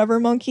 like whatever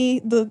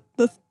monkey, the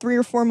 3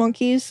 or 4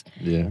 monkeys.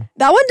 Yeah.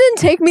 That one didn't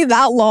take me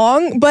that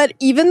long, but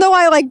even though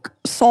I like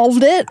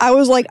solved it, I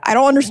was like, I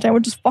don't understand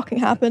what just fucking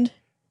happened.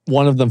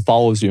 One of them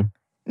follows you.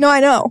 No, I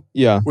know.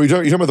 Yeah. Were you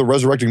talking about the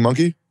resurrecting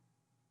monkey?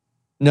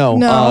 No.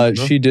 No.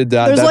 She did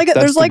that. There's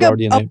That's like the a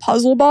Guardian ape.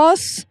 puzzle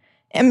boss,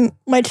 and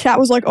my chat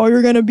was like, "Oh,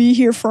 you're gonna be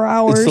here for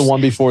hours." It's the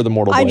one before the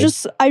Mortal I Blade.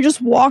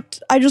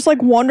 just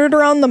like wandered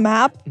around the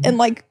map and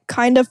like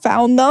kind of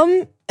found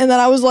them, and then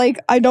I was like,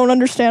 I don't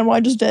understand what I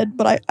just did,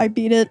 but I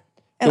beat it,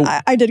 and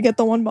I did get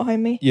the one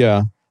behind me.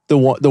 Yeah. The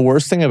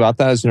worst thing about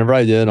that is whenever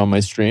I did it on my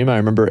stream, I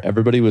remember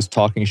everybody was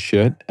talking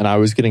shit and I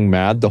was getting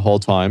mad the whole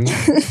time.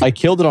 I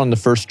killed it on the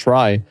first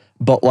try,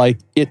 but like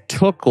it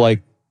took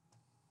like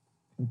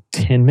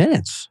 10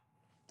 minutes.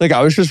 Like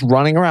I was just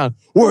running around.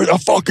 Where the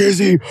fuck is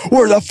he?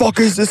 Where the fuck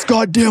is this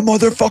goddamn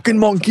motherfucking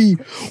monkey?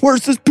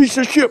 Where's this piece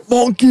of shit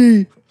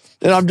monkey?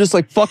 And I'm just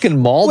like fucking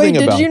mauling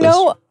Wait, about did you this.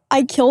 know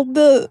I killed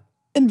the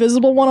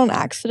invisible one on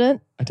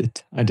accident? I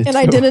did. And too.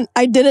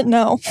 I didn't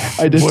know.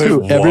 I did Wait, too.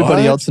 what?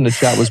 Everybody else in the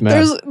chat was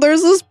mad.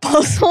 There's this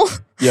puzzle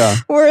Yeah.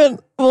 where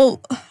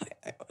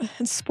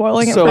it's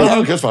spoiling it So- for Oh, them.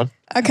 okay, that's fine.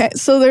 Okay,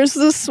 so there's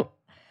this Yeah,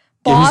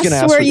 boss he's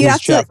gonna ask where for you his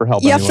have chat to for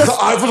help you have anyway. to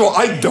First of all,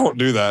 I don't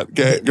do that.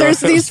 Okay, go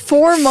there's ahead. these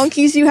 4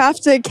 monkeys you have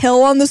to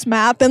kill on this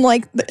map, and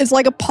like it's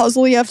like a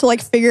puzzle. You have to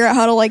like figure out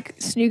how to like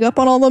sneak up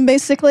on all of them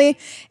basically.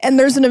 And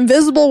there's an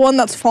invisible one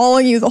that's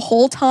following you the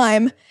whole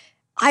time.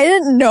 I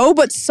didn't know,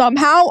 but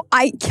somehow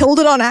I killed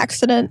it on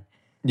accident.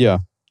 Yeah.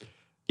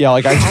 Yeah,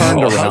 like I turned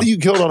How around. do you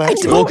kill it on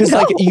accident? Well, because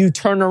like know. you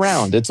turn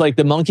around. It's like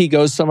the monkey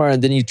goes somewhere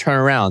and then you turn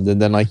around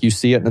and then like you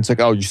see it and it's like,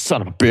 oh, you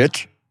son of a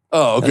bitch.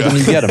 Oh, And okay. then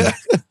you get him.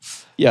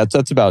 Yeah,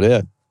 that's about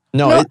it.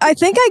 No, No, I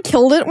think I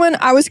killed it when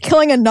I was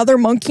killing another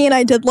monkey, and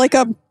I did like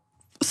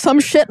some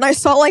shit, and I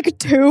saw like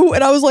 2,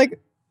 and I was like,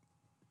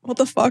 what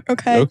the fuck?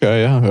 Okay.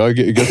 okay, yeah. I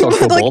guess I'll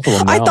kill Like, both of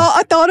them now.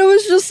 I thought it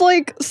was just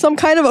like some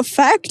kind of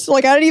effect.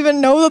 Like I didn't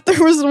even know that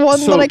there was one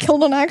So- that I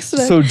killed on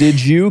accident. So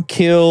did you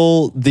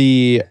kill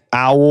the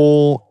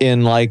owl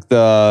in like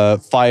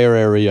the fire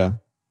area?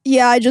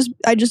 Yeah, I just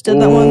did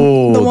that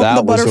one. The one, that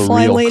the was a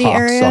butterfly real lady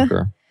area.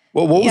 cocksucker.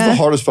 Well, what was Yeah. the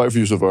hardest fight for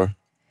you so far?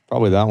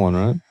 Probably that one,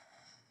 right?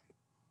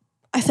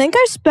 I think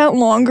I spent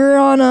longer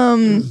on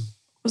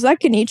was that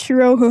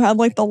Genichiro who had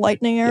like the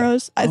lightning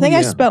arrows? I think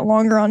I yeah. spent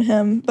longer on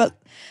him, but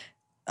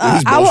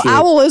He's bullshit.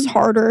 Owl is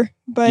harder.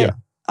 But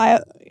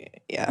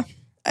Yeah.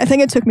 I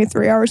think it took me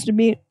 3 hours to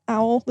beat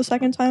Owl the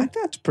second time.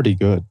 That's pretty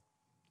good.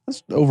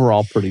 That's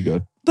overall pretty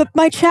good. But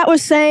my chat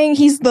was saying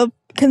he's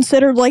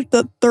considered like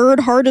the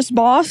 3rd hardest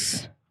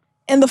boss,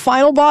 and the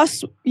final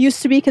boss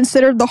used to be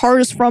considered the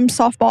hardest from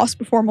soft boss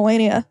before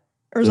Millennia.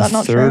 Or is The that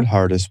not third true?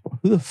 hardest.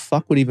 Who the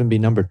fuck would even be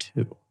number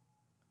 2?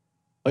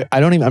 Like, I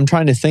don't even. I'm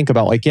trying to think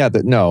about like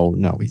no,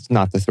 he's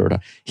not the third.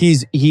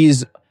 He's.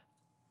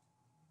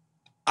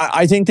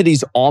 I think that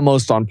he's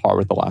almost on par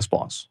with the last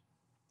boss.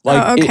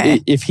 Like Oh,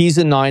 okay. if he's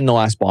a 9, the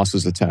last boss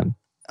is a 10.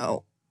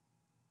 Oh,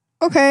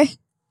 okay,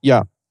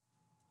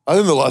 I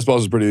think the last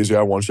boss is pretty easy.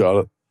 I one-shot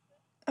it.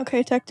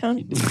 okay, Tectone.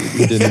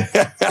 You didn't.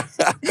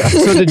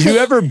 So did you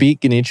ever beat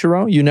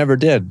Genichiro? You never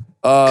did.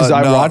 Because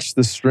I no. watched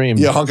the stream.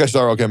 Yeah, Honkai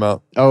Star Rail came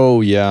out.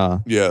 Oh yeah.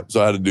 Yeah,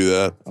 so I had to do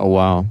that. Oh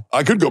wow.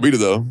 I could go beat it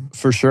though.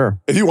 For sure.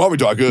 If you want me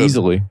to, I could.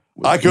 Easily.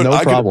 I could. No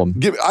I problem.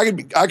 I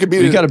could beat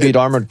it. You got to beat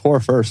Armored Core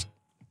first.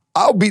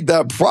 I'll beat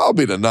that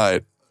probably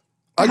tonight.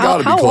 I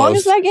gotta be How close. long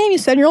is that game? You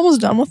said you're almost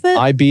done with it.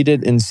 I beat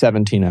it in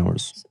 17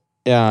 hours.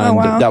 And Oh,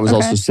 wow. that was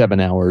Okay. also 7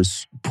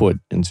 hours put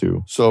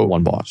into So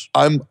one boss.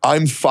 I'm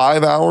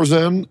 5 hours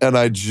in, and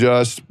I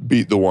just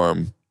beat the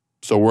worm.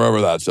 So wherever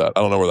that's at, I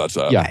don't know where that's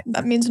at. Yeah.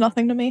 That means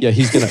nothing to me. Yeah,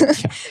 he's gonna.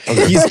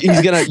 Okay.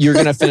 He's gonna. You're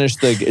gonna finish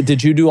the.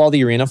 Did you do all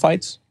the arena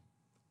fights?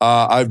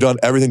 I've done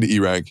everything to E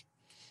rank.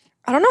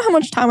 I don't know how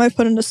much time I've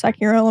put into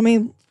Sekiro. Let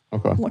me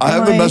Okay. look I at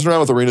haven't been my- messing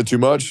around with arena too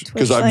much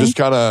because Twitch I'm thing. just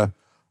kind of.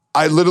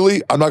 I'm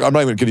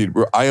not even kidding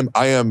you. I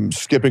am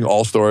skipping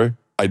all story.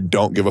 I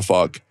don't give a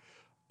fuck.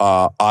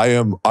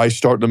 I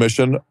start the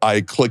mission.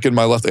 I click in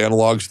my left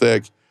analog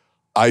stick.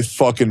 I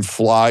fucking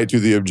fly to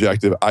the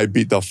objective. I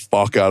beat the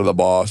fuck out of the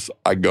boss.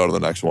 I go to the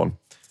next one.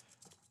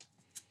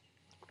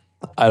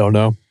 I don't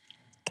know.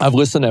 I've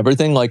listened to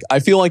everything. Like, I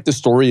feel like the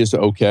story is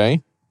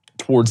okay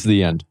towards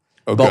the end.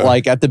 Okay. But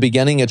like at the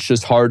beginning, it's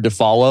just hard to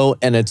follow.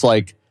 And it's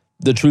like,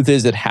 the truth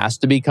is it has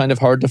to be kind of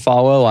hard to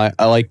follow.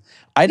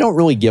 I don't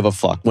really give a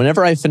fuck.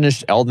 Whenever I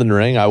finished Elden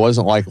Ring, I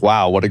wasn't like,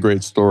 wow, what a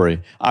great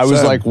story. I was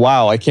Same. like,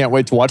 wow, I can't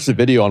wait to watch the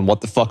video on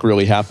what the fuck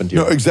really happened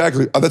here. No,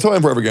 exactly. That's how I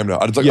am for every game now.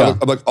 It's like, Yeah.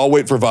 I'm like, I'll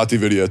wait for Vati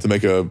video to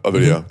make a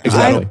video.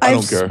 Exactly. I I've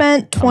don't care.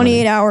 spent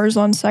 28 hours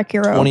on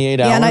Sekiro. 28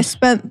 Yeah, and I hours?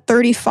 spent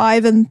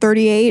 35 and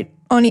 38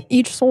 on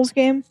each Souls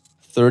game.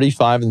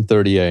 35 and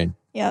 38.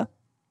 Yeah.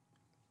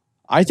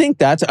 I think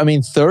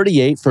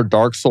 38 for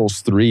Dark Souls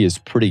 3 is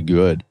pretty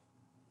good.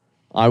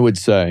 I would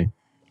say.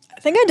 I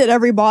think I did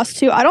every boss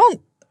too. I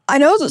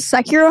know that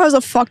Sekiro has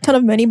a fuck ton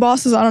of mini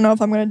bosses. I don't know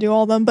if I'm going to do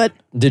all of them, but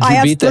Did I you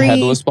have beat the three-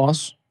 headless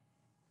boss?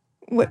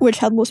 Which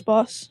headless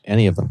boss?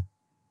 Any of them?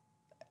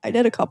 I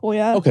did a couple,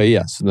 yeah. Okay,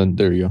 yes. Then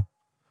there you go.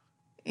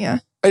 Yeah.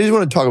 I just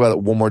want to talk about it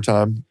one more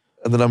time,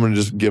 and then I'm going to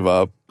just give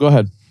up. Go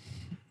ahead.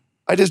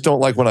 I just don't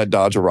like when I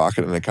dodge a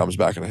rocket and it comes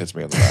back and it hits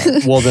me in the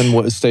back. Well,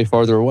 then stay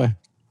farther away.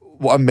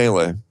 Well, I'm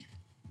melee.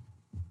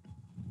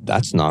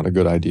 That's not a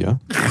good idea.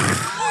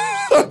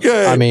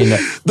 Okay. I mean,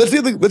 That's the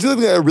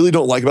other thing I really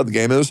don't like about the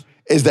game is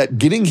that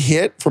getting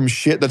hit from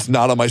shit that's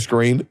not on my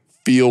screen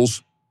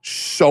feels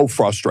so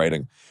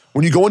frustrating.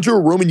 When you go into a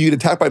room and you get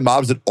attacked by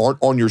mobs that aren't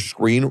on your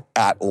screen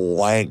at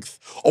length.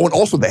 Oh, and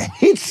also the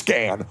hit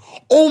scan.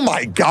 Oh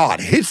my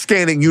God. Hit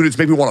scanning units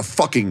make me want to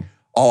fucking...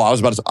 Oh, I was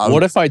about to say...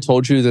 what if I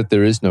told you that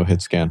there is no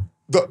hit scan?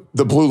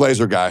 The blue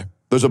laser guy.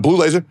 There's a blue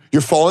laser.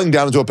 You're falling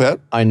down into a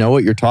pit. I know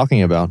what you're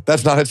talking about.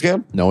 That's not hit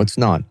scan? No, it's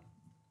not.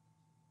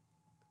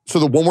 So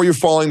the one where you're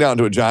falling down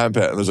to a giant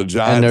pit and there's a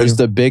giant... And there's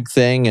thing. the big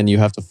thing and you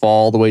have to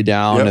fall all the way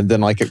down Yep. and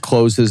then like it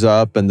closes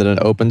up and then it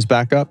opens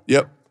back up.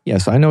 Yep.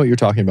 Yes, I know what you're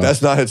talking about.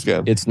 That's not hit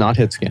scan. It's not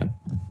hit scan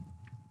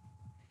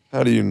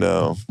How do you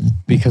know?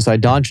 because I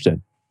dodged it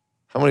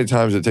How many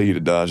times did it take you to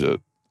dodge it?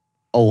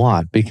 a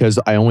lot because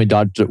I only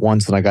dodged it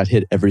once and I got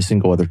hit every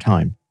single other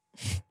time.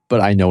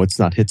 But I know it's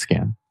not hit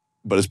scan.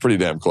 But it's pretty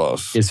damn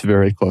close. It's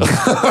very close.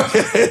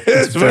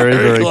 it's very,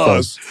 very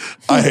close.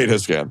 I hate hit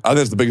scan. I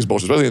think it's the biggest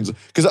bullshit.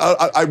 Because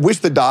I wish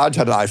the dodge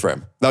had an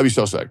iframe. That would be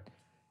so sick.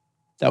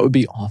 That would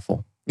be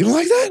awful. You don't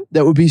like that?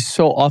 That would be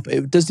so awful.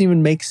 It doesn't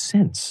even make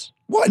sense.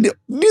 What?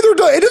 Neither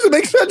does it. Doesn't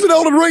make sense in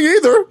Elden Ring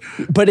either.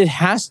 But it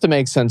has to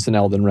make sense in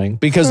Elden Ring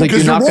because like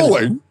Because you're you're not gonna,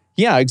 rolling.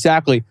 Yeah,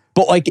 exactly.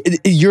 But like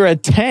you're a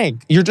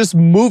tank. You're just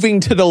moving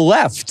to the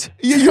left.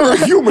 You're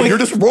a human. You're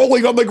just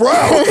rolling on the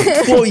ground.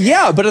 Well,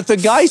 yeah, but if the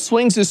guy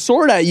swings his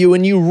sword at you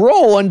and you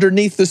roll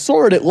underneath the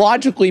sword, it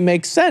logically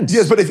makes sense.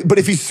 Yes, but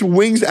if he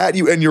swings at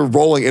you and you're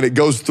rolling and it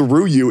goes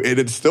through you and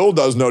it still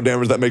does no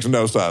damage, that makes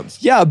no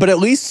sense. Yeah, but at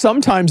least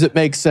sometimes it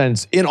makes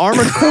sense. In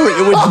Armored Core,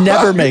 it would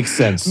never make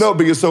sense. No,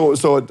 because so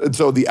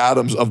the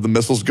atoms of the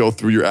missiles go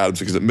through your atoms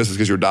because it misses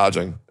because you're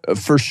dodging.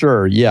 For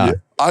sure, yeah.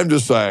 I'm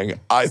just saying,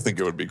 I think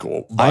it would be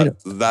cool. But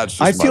that's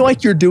just I my feel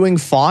like you're doing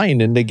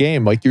fine in the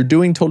game. Like you're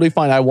doing totally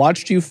fine. I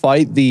watched you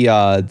fight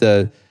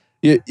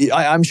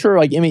I'm sure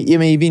like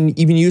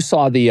even you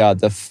saw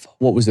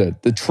what was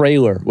it? The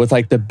trailer with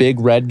like the big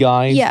red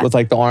guy Yeah. with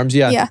like the arms.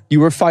 Yeah. Yeah. You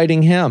were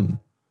fighting him,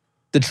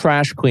 the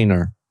trash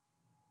cleaner.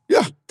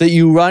 Yeah. That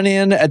you run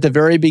in at the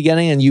very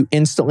beginning and you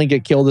instantly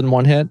get killed in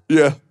one hit.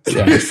 Yeah.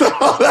 Yeah.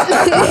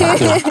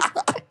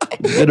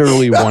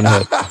 Literally one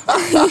hit.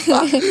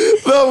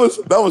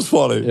 That was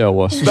funny. Yeah, it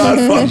was. Not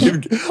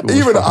fucking,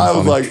 even I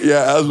was funny. like,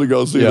 yeah, as we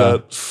go see Yeah.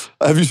 that.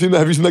 Have you seen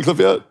that clip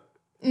yet?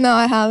 No,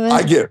 I haven't.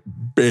 I get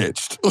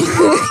bitched.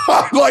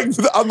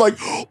 I'm like,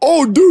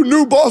 oh, dude,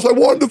 new boss. I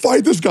wanted to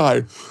fight this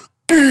guy.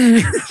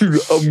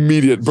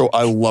 Immediate, bro.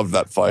 I love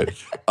that fight.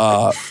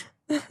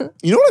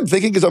 You know what I'm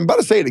thinking? Because I'm about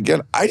to say it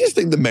again. I just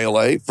think the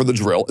melee for the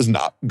drill is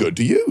not good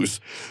to use.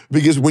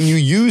 Because when you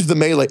use the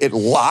melee, it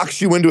locks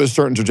you into a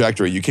certain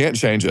trajectory. You can't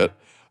change it.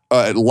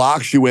 It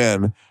locks you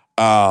in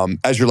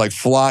as you're like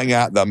flying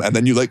at them. And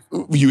then you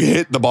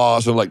hit the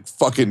boss and like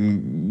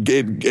fucking,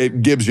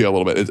 it gives you a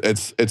little bit.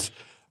 It's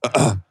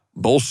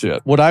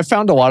bullshit. What I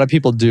found a lot of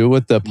people do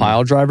with the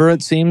pile driver,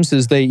 it seems,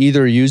 is they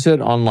either use it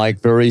on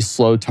like very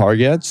slow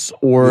targets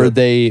or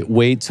they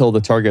wait till the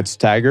target's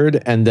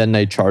staggered and then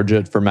they charge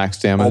it for max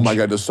damage. Oh my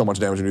God, does so much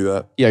damage when you do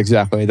that. Yeah,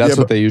 exactly. That's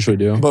what they usually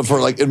do. But for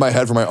like in my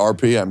head, for my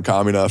RP, I'm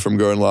Kamina from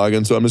Gurren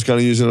Lagann, so I'm just kind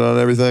of using it on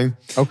everything.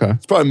 Okay.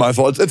 It's probably my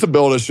fault. It's a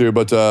build issue,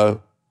 but I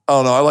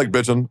don't know. I like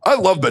bitching. I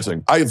love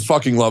bitching. I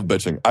fucking love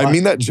bitching. I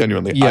mean that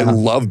genuinely. Yeah. I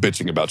love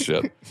bitching about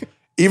shit.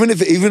 Even if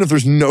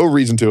there's no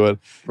reason to it,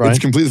 Right. it's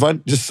completely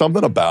fine. Just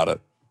something about it.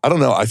 I don't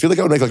know. I feel like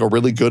I would make like a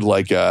really good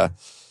like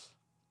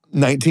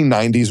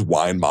 1990s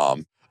wine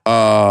mom.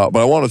 But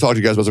I want to talk to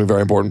you guys about something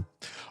very important,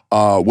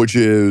 which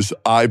is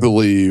I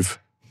believe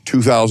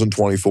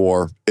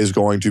 2024 is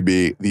going to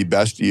be the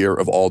best year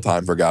of all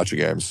time for gacha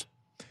games.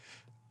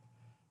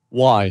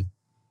 Why?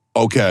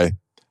 Okay.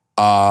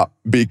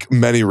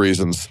 Many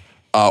reasons.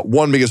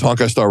 One, because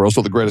Honkai Star Rail is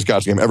still the greatest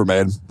gacha game ever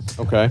made.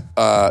 Okay.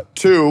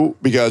 Two,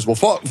 because,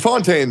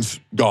 Fontaine's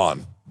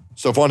gone.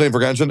 So Fontaine for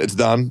Genshin, it's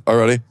done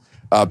already.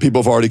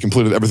 People have already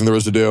completed everything there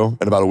is to do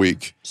in about a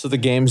week. So the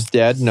game's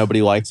dead.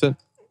 Nobody likes it.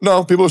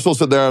 No, people are still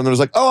sitting there and they're just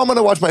like, oh, I'm going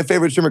to watch my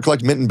favorite streamer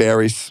collect mint and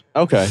berries.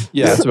 Okay.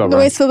 Yeah, that's about Wait,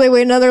 right. so they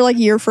wait another like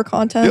year for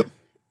content? Yep.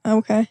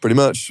 Okay. Pretty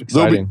much.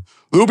 Exciting.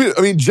 There'll be,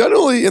 I mean,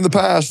 generally in the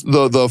past,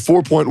 the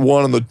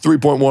 4.1 and the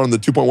 3.1 and the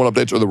 2.1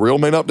 updates are the real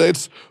main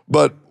updates,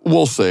 but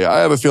we'll see. I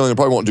have a feeling they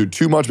probably won't do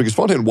too much because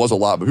Fontaine was a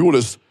lot, but people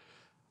just,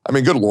 I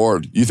mean, good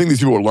Lord. You think these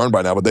people would learn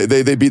by now, but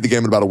they beat the game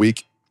in about a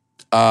week.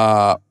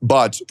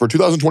 But for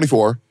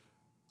 2024,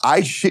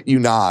 I shit you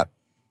not,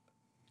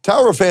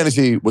 Tower of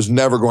Fantasy was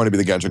never going to be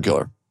the Genshin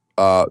killer.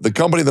 The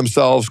company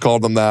themselves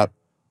called them that.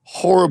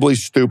 Horribly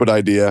stupid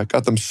idea.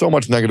 Got them so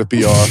much negative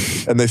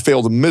PR, and they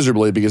failed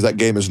miserably because that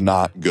game is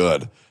not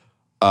good.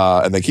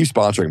 And they keep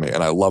sponsoring me,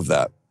 and I love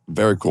that.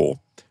 Very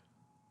cool.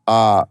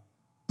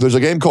 There's a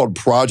game called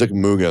Project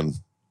Mugen.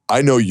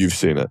 I know you've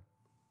seen it.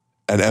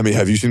 And Emmy,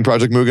 have you seen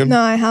Project Mugen? No,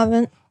 I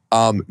haven't.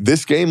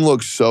 This game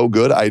looks so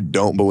good, I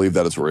don't believe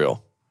that it's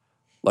real.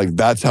 Like,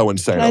 that's how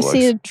insane Can it I looks.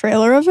 see a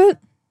trailer of it?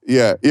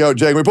 Yeah. Yo,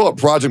 Jake, when we pull up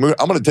Project Mugen,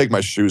 I'm going to take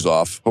my shoes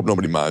off. Hope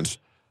nobody minds.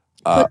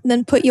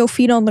 Then put your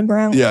feet on the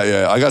ground.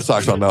 Yeah. I got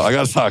socks on now.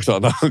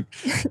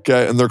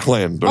 Okay, and they're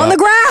clean. They're On the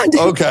ground!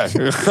 Okay.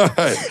 All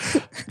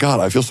right. God,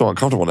 I feel so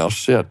uncomfortable now.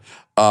 Shit.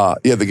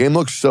 Yeah, the game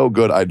looks so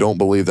good, I don't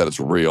believe that it's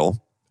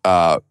real.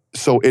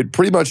 So it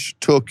pretty much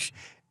took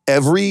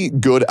every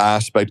good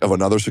aspect of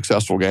another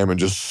successful game and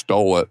just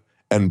stole it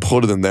and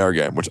put it in their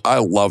game, which I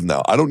love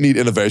now. I don't need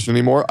innovation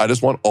anymore. I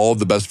just want all of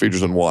the best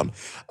features in one.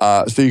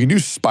 So you can do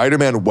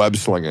Spider-Man web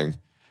slinging.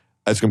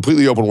 It's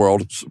completely open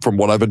world, from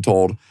what I've been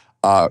told.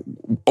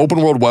 Open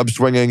world web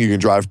swinging, you can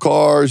drive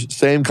cars,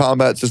 same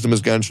combat system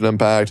as Genshin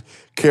Impact.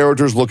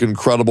 Characters look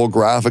incredible,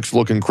 graphics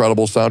look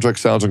incredible, soundtrack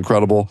sounds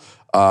incredible.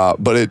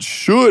 But it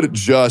should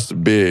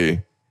just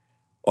be,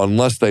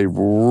 unless they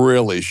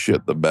really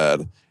shit the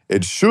bed,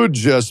 it should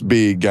just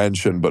be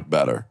Genshin, but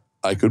better.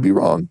 I could be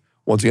wrong.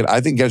 Once again, I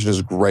think Genshin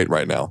is great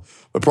right now.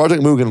 But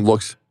Project Mugen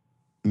looks,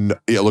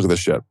 yeah, look at this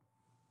shit.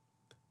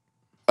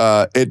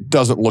 It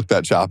doesn't look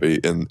that choppy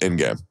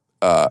in-game.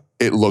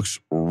 It looks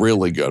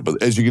really good.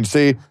 But as you can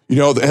see,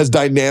 it has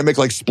dynamic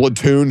like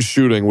Splatoon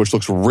shooting, which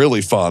looks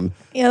really fun.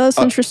 Yeah, that's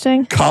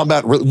interesting.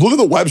 Combat, look at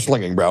the web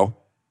slinging, bro.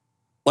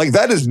 Like,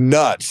 that is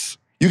nuts.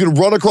 You can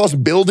run across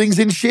buildings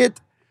and shit.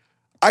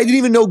 I didn't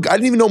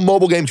even know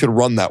mobile games could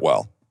run that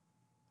well.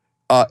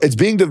 It's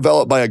being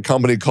developed by a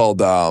company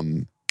called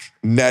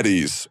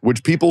NetEase,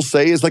 which people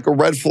say is like a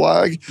red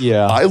flag.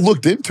 Yeah. I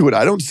looked into it.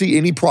 I don't see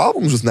any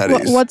problems with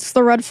NetEase. What's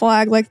the red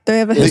flag? Like, they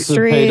have a It's a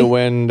history.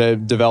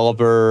 pay-to-win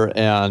developer,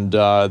 and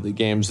the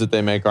games that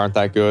they make aren't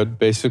that good,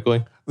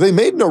 basically. They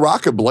made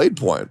Naraka Blade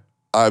Point,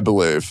 I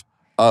believe,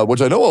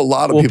 which I know a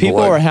lot of Well, people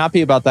people like. are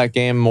happy about that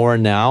game more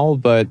now,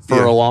 but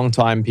for a long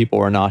time, people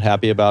were not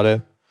happy about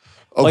it.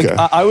 Okay.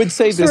 Like, I would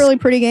say It's this. a really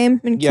pretty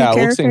game and cute Yeah, it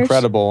looks characters.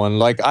 incredible. And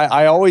like,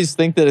 I always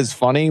think that it's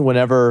funny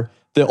whenever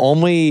the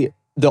only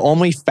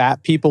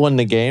fat people in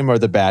the game are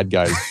the bad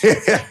guys.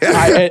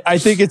 I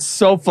think it's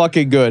so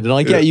fucking good. And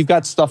like, yeah, you've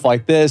got stuff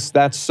like this.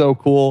 That's so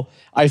cool.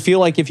 I feel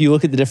like if you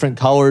look at the different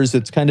colors,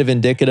 it's kind of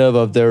indicative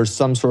of there's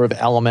some sort of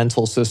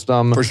elemental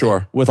system. For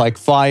sure. With like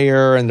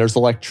fire, and there's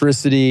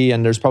electricity,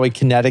 and there's probably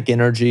kinetic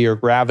energy or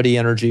gravity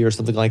energy or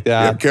something like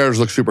that. Yeah, characters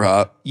look super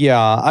hot.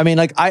 Yeah, I mean,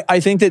 like, I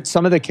think that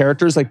some of the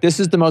characters, like, this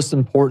is the most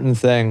important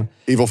thing.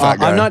 Evil fat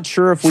guy. I'm not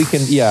sure if we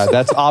can, yeah,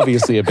 that's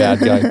obviously a bad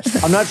guy.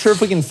 I'm not sure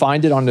if we can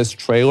find it on this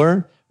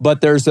trailer,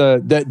 but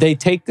they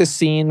take the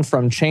scene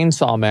from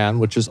Chainsaw Man,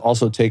 which is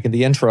also taken,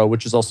 the intro,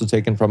 which is also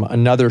taken from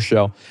another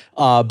show.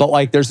 But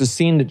like, there's a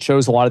scene that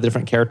shows a lot of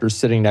different characters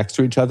sitting next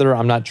to each other.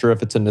 I'm not sure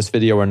if it's in this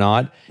video or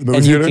not. The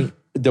movie theater?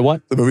 The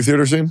what? The movie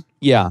theater scene?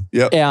 Yeah.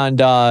 Yep.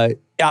 And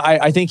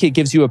I think it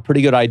gives you a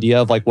pretty good idea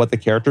of like what the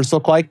characters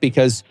look like,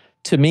 because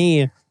to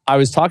me, I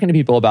was talking to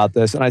people about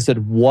this and I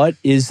said, what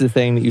is the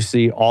thing that you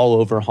see all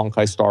over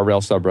Honkai Star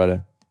Rail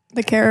subreddit?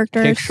 The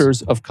characters.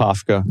 Pictures of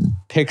Kafka,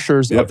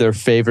 pictures of their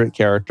favorite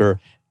character.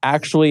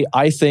 Actually,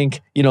 I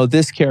think,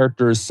 this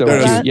character is so There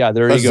it is. cute. Yeah,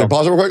 there Let's you go.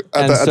 pause it real quick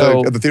at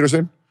the theater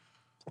scene.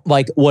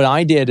 Like, what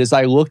I did is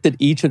I looked at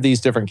each of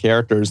these different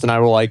characters and I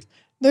was like,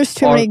 There's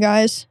too many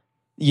guys.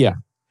 yeah.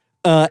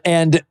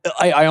 And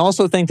I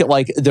also think that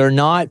like they're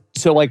not,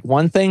 so like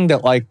one thing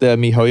that like the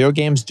MiHoYo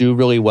games do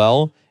really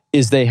well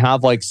is they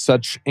have like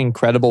such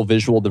incredible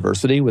visual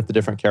diversity with the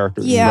different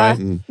characters. Yeah.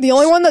 Right? The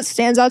only one that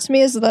stands out to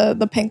me is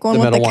the pink one The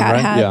with the middle one, cat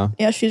right? hat.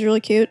 Yeah. She's really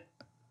cute.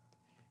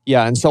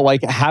 Yeah, and so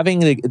like having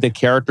the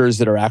characters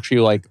that are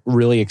actually like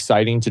really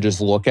exciting to just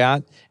look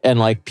at and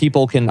like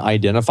people can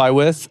identify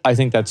with, I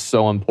think that's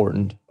so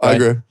important. I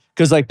agree.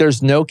 Because like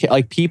there's no,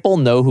 like people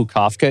know who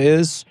Kafka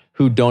is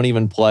who don't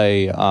even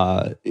play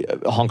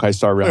Honkai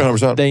Star Rail.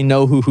 100%. They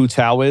know who Hu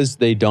Tao is.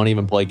 They don't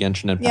even play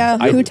Genshin Impact. Yeah,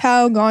 Hu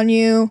Tao,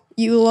 Ganyu,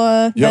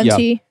 Eula, Yep.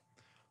 Venti.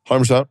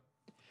 100%.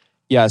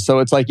 Yeah, so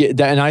it's like,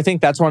 and I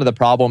think that's one of the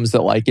problems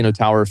that like,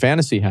 Tower of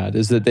Fantasy had,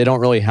 is that they don't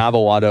really have a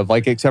lot of,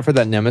 like, except for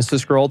that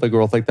Nemesis girl, the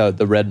girl with like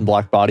the red and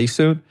black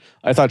bodysuit.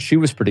 I thought she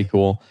was pretty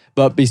cool.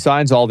 But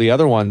besides all the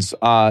other ones,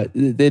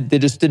 they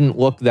just didn't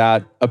look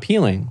that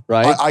appealing,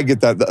 right? I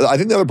get that. I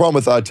think the other problem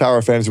with Tower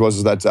of Fantasy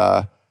was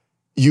that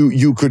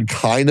you could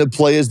kind of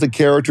play as the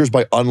characters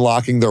by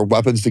unlocking their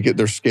weapons to get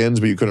their skins,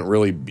 but you couldn't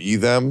really be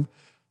them.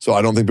 So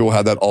I don't think people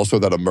had that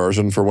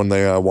immersion for when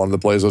they wanted to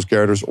play as those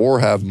characters or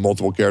have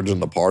multiple characters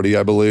in the party,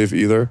 I believe,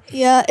 either.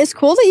 Yeah, it's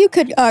cool that you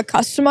could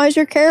customize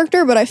your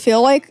character, but I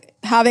feel like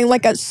having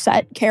like a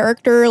set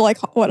character,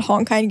 like what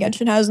Honkai and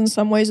Genshin has in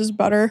some ways, is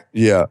better.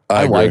 Yeah,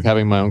 I agree. like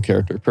having my own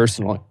character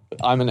personally.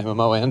 I'm an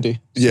MMO Andy.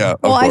 Yeah,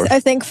 Well, of course. I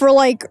think for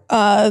like,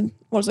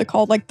 what is it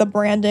called? Like the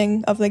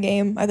branding of the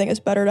game, I think it's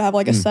better to have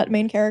like a set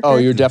main character. Oh,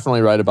 you're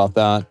definitely right about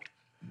that.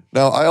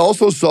 Now, I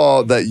also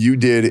saw that you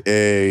did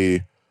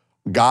a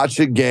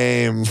Gacha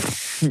game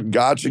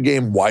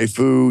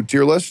waifu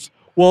tier list.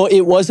 Well,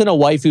 it wasn't a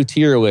waifu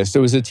tier list. It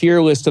was a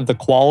tier list of the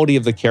quality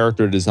of the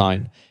character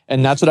design.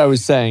 And that's what I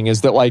was saying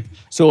is that like,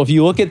 so if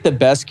you look at the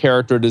best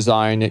character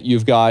design,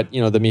 you've got, the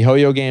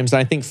MiHoYo games. And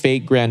I think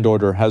Fate Grand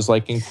Order has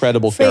like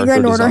incredible Fate character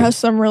Grand Order design. has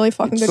some really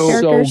fucking good So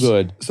characters. So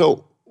good.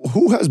 So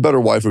who has better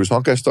waifus,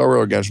 Honkai Star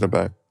Rail or Genshin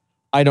Impact?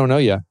 I don't know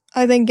yet.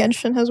 I think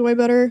Genshin has way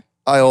better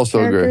I also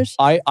characters.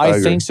 I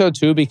agree. think so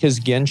too because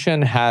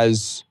Genshin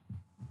has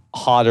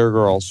hotter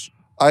girls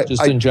agree.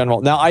 in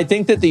general. Now, I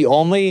think that the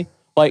only,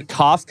 like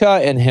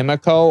Kafka and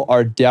Himiko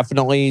are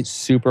definitely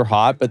super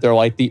hot, but they're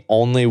like the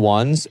only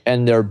ones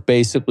and they're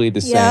basically the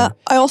Yeah, same.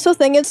 I also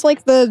think it's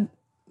like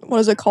what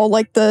is it called?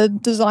 Like the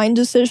design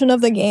decision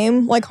of the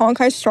game. Like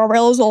Honkai Star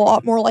Rail is a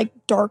lot more like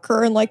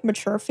darker and like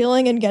mature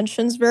feeling, and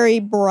Genshin's very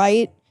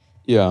bright.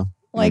 Yeah.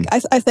 Like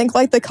I think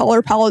like the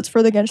color palettes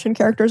for the Genshin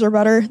characters are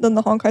better than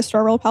the Honkai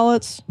Star Rail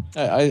palettes.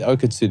 I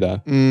could see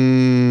that.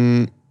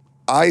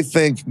 I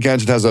think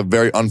Genshin has a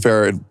very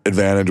unfair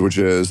advantage, which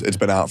is it's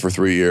been out for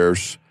 3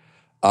 years.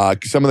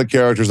 Some of the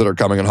characters that are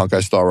coming in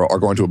Honkai Star Rail are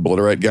going to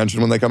obliterate Genshin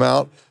when they come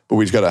out, but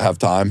we just got to have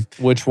time.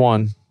 Which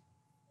one?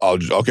 I'll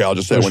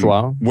just say Which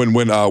one? when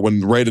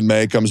Raiden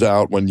Mei comes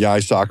out, when Yai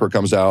Sakura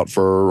comes out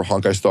for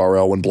Honkai Star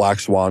Rail, when Black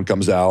Swan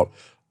comes out,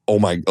 oh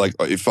my, like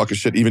fucking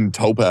shit, even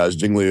Topaz,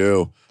 Jing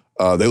Liu,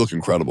 they look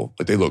incredible.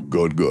 Like they look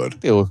good.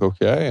 They look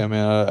okay. I mean,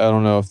 I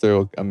don't know if they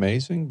look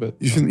amazing, but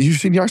You've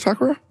seen Yai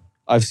Sakura?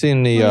 I've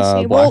seen the Let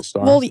me see. Black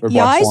Star. Well, or Black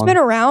Yai's Swan. been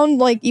around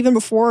like even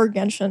before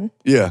Genshin.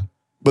 Yeah,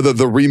 but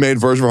the remade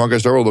version of Honkai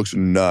Star Rail looks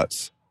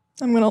nuts.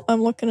 I'm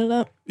looking it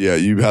up. Yeah,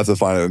 you have to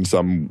find it in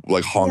some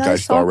like Honkai Yai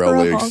Star Rail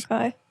Sakura leagues.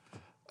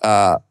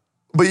 Honkai.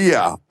 But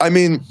yeah, I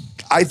mean,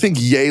 I think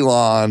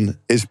Yelan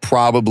is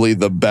probably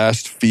the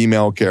best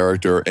female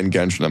character in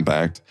Genshin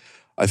Impact.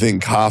 I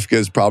think Kafka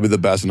is probably the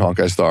best in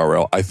Honkai Star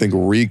Rail. I think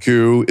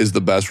Riku is the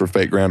best for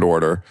Fate Grand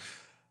Order.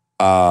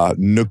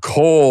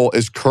 Nicole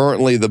is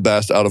currently the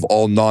best out of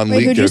all non-league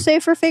Wait, who'd you characters. say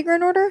for Fate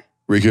Grand Order?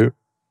 Riku?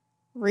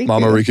 Riku.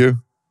 Mama Riku?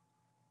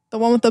 The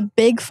one with the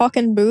big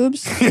fucking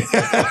boobs?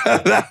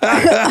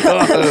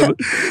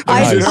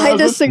 I I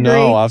disagree.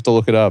 No, I have to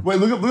look it up. Wait,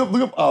 look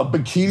up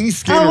bikini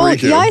skin Oh, well,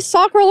 Riku. Yai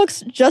Sakura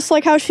looks just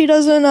like how she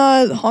does in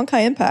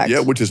Honkai Impact. Yeah,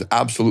 which is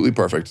absolutely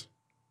perfect.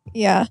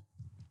 Yeah.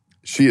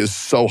 She is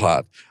so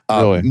hot.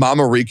 Really?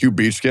 Mama Riku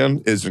beach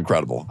skin is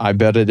incredible. I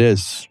bet it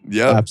is.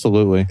 Yeah,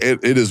 Absolutely.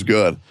 it is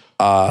good.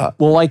 Well,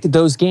 like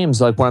those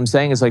games, like what I'm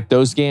saying is like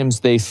those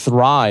games, they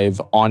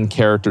thrive on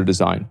character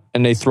design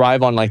and they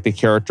thrive on like the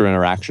character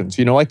interactions.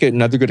 Like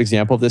another good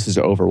example of this is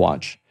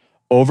Overwatch.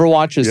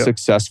 Overwatch is Yep.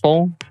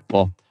 successful.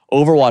 Well,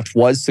 Overwatch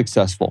was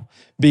successful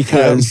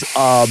because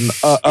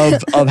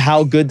of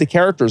how good the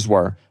characters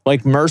were.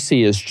 Like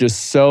Mercy is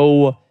just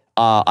so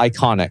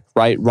iconic,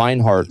 right?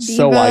 Reinhardt,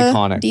 so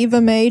iconic.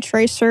 Diva, May,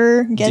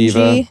 Tracer, Genji,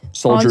 Diva,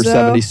 Soldier Hanzo,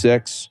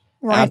 76.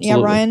 Ryan,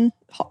 Absolutely.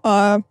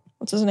 Ryan.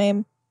 What's his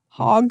name?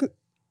 Hog?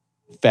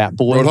 Fat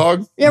Boy.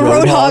 Roadhog? Yeah,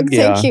 Roadhog, Roadhog.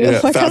 yeah. Thank you. Yeah,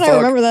 Why Fat can't I fuck.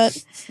 remember that?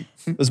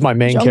 This is my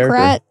main character.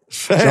 Junkrat.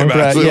 Same, Junkrat,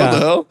 actually, yeah.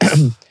 what the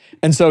hell?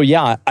 And so,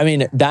 yeah, I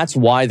mean, that's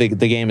why the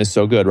game is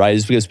so good, right?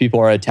 Is because people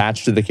are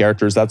attached to the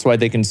characters. That's why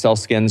they can sell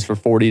skins for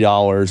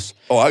 $40.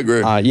 Oh, I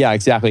agree. Yeah,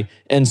 exactly.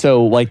 And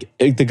so, like,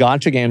 the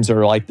gacha games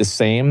are like the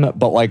same,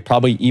 but like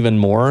probably even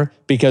more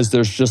because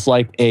there's just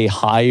like a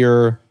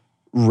higher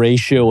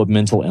ratio of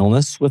mental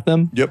illness with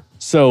them. Yep.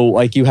 So,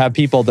 like, you have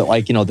people that,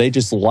 like, they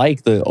just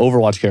like the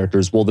Overwatch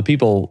characters. Well, the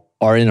people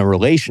are in a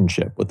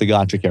relationship with the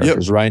gacha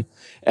characters, right?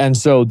 And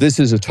so, this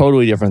is a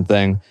totally different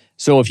thing.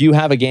 So, if you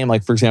have a game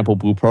like, for example,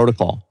 Blue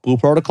Protocol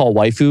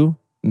waifu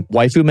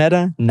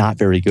meta, not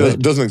very good.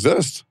 Doesn't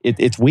exist.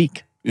 It's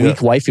weak Yeah.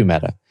 waifu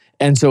meta.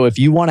 And so, if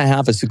you want to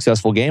have a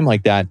successful game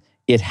like that,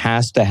 it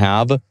has to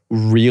have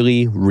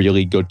really,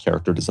 really good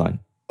character design.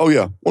 Oh,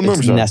 yeah. 100%.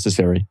 It's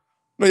necessary.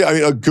 No, yeah, I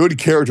mean, a good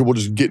character will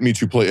just get me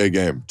to play a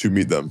game, to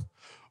meet them.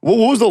 What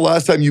was the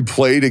last time you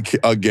played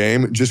a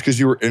game just because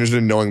you were interested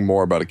in knowing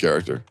more about a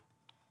character?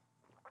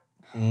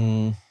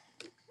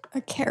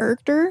 A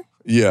character?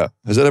 Yeah.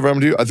 Has that ever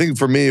happened to you? I think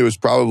for me, it was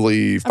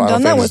probably I've Final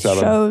done that with Fantasy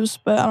VII. shows,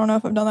 but I don't know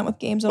if I've done that with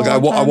games. In Like, a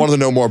long I time. wanted to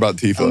know more about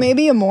Tifa. Oh,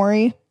 maybe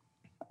Amori.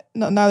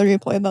 No, neither of you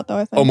played that though,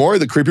 I think. Oh, Mori,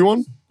 the creepy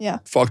one? Yeah.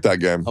 Fuck that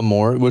game.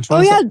 Amore, which one?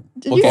 Oh is yeah, that?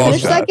 did What you game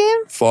finish is that game?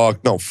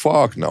 Fuck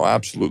no,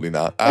 absolutely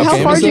not. Like, how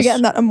Absolutely. far is did you this? get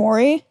in that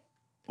Amori?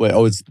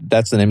 Wait,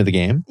 that's the name of the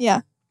game?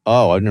 Yeah.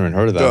 Oh, I've never even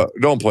heard of that.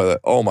 Don't play that.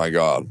 Oh my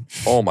god.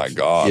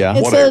 Yeah.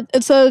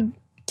 It's a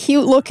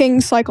cute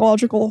looking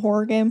psychological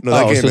horror game. No,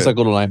 that game so it's like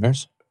Little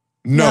Nightmares?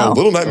 No, No.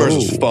 Little Nightmares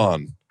is Ooh.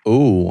 fun.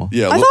 Ooh.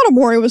 Yeah. I thought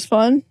Amori was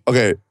fun.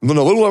 Okay, no,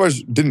 Little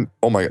Nightmares didn't.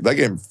 Oh my god, that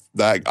game.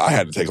 That I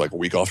had to take like a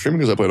week off streaming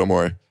because I played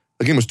Omori.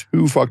 That game was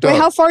too fucked Wait, up.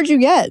 how far did you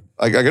get?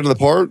 I got to the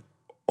part.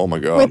 Oh my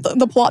god, With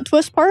the plot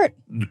twist part?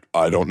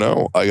 I don't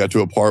know. I got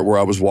to a part where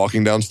I was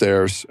walking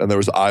downstairs and there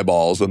was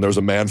eyeballs and there was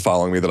a man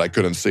following me that I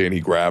couldn't see and he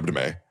grabbed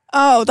me.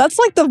 Oh, that's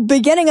like the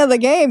beginning of the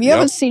game. You Yep.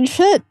 haven't seen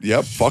shit.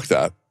 Yep, fuck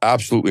that.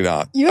 Absolutely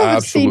not. You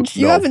haven't seen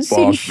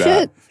fuck shit.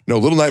 that. No,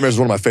 Little Nightmares is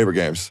one of my favorite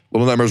games.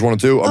 Little Nightmares 1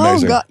 and 2,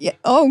 amazing. Oh god, yeah.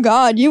 Oh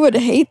god, you would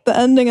hate the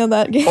ending of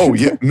that game. Oh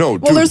yeah, no,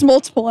 dude. Well, there's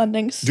multiple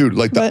endings. Dude,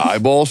 like the but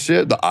eyeball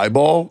shit, the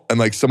eyeball, and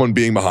like someone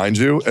being behind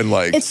you, and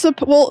like It's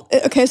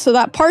okay. So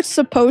that part's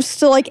supposed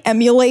to like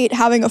emulate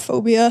having a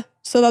phobia.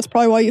 So that's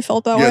probably why you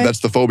felt that way. yeah, that's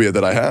the phobia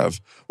that I have.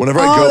 Whenever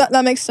I oh, go,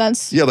 that makes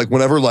sense. yeah, like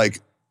whenever like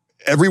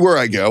everywhere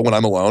I go when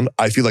I'm alone,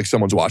 I feel like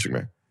someone's watching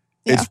me.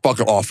 It's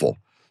fucking awful.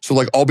 So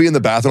like I'll be in the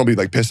bathroom, I'll be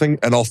like pissing,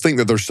 and I'll think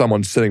that there's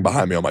someone sitting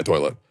behind me on my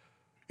toilet.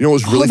 You know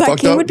what's really that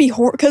fucked game up? would be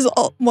horrible because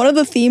one of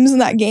the themes in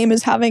that game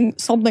is having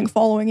something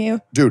following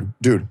you. Dude.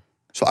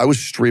 So I was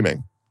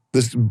streaming.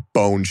 This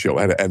bone show.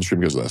 I had to end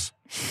stream because of this.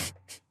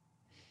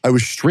 I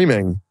was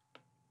streaming,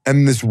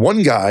 and this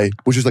one guy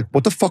was just like,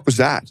 what the fuck was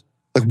that?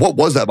 Like, what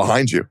was that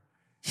behind you?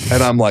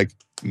 And I'm like,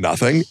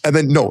 nothing. And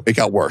then, no, it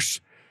got worse.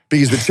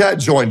 Because the chat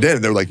joined in,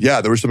 and they were like,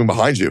 yeah, there was something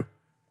behind you.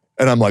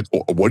 And I'm like,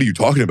 oh, what are you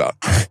talking about?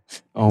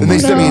 Oh Then my they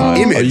sent me an God.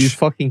 image. Are you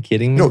fucking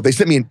kidding me? No, they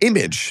sent me an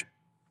image,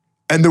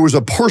 and there was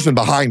a person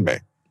behind me.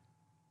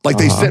 Like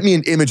they sent me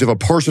an image of a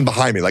person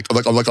behind me, like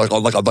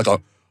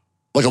a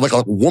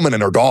woman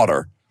and her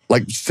daughter,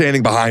 like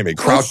standing behind me,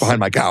 crouched behind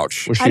my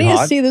couch. Was I she need to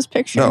hot? see this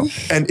picture. No,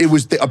 and it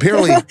was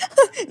apparently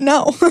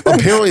No.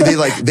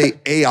 they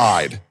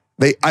AI'd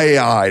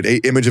a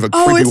image of a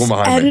Oh, creepy it's woman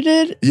behind me.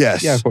 edited.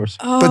 Yes, Yeah, of course.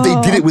 but they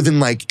did Oh. it within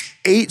like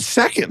 8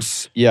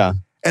 seconds, Yeah.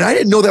 and I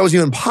didn't know that was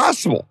even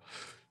possible.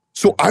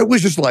 So I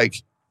was just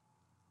like,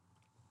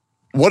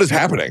 "What is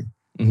happening?"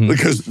 Mhm.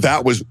 Because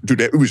that was,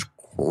 dude, it was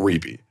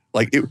creepy.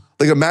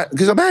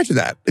 Because imagine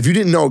that. If you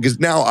didn't know, because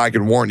now I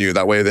can warn you,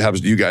 that way if it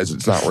happens to you guys,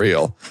 it's not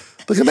real.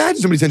 Like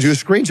imagine somebody sends you a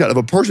screenshot of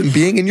a person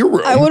being in your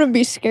room. I wouldn't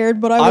be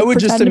scared, but I would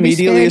just pretend to be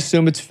immediately scared.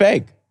 assume it's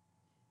fake.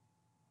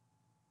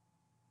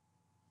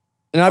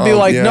 And I'd be Oh,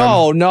 like, yeah.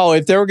 no,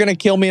 if they were going to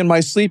kill me in my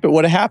sleep, it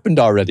would have happened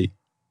already.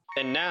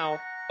 And now,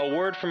 a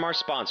word from our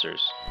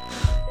sponsors.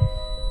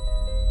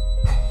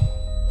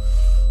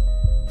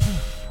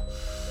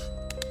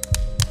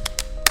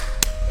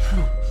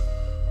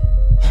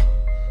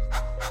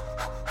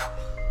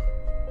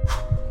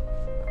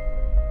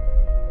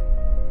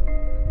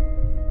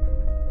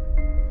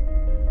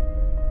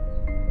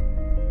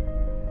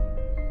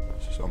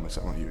 So, Miss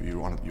Emily, you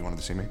wanted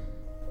to see me?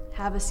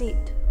 Have a seat.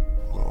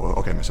 Well,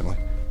 okay, Miss Emily.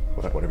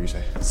 Whatever you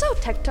say. So,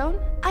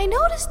 Tectone, I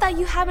noticed that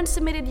you haven't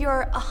submitted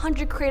your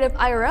 100 creative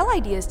IRL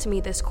ideas to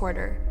me this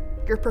quarter.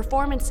 Your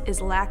performance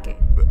is lacking.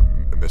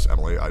 Miss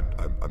Emily,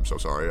 I'm so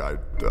sorry. I've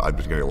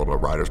been getting a little bit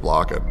of writer's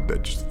block, and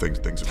it just things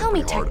have Tell been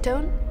me, pretty hard.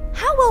 Tectone,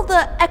 how will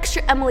the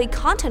Extra Emily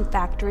Content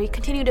Factory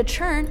continue to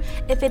churn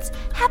if its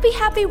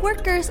happy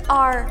workers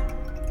are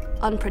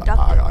unproductive?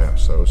 I am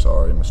so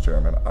sorry, Miss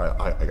Chairman.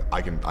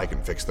 I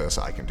can fix this.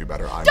 I can do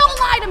better. Don't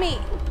lie to me!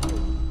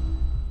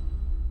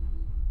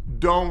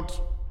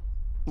 Don't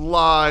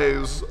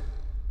lies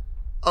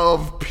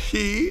of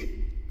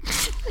P.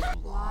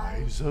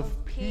 Lies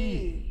of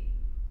P.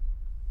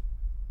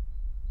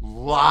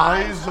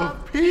 Lies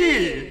of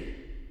P.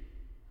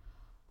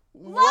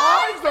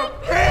 Lies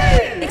of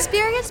P.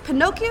 Experience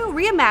Pinocchio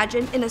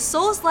Reimagined in a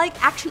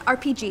Souls-like action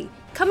RPG,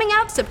 coming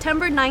out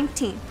September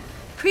 19th.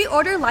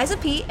 Pre-order Liza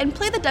P and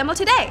play the demo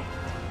today.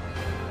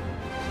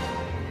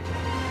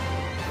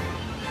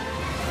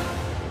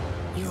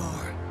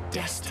 Your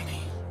destiny.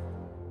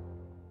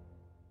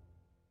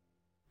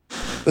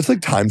 That's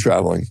like time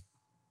traveling.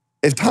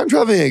 If time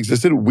traveling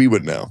existed, we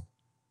would know.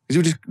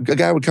 Because a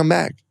guy would come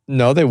back.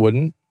 No, they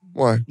wouldn't.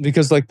 Why?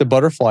 Because like the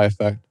butterfly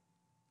effect.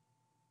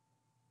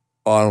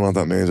 Oh, I don't know what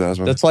that means,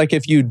 Asman. That's like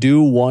if you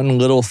do one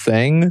little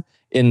thing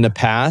in the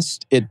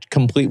past, it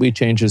completely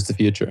changes the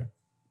future.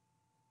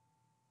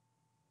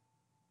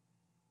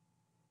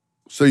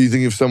 So you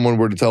think if someone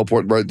were to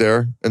teleport right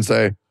there and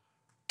say,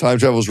 time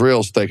travel's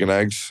real, steak and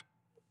eggs.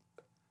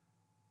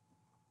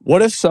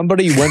 What if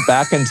somebody went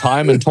back in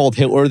time and told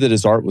Hitler that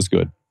his art was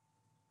good?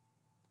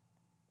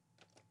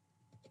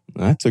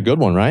 That's a good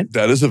one, right?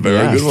 That is a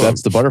very good one.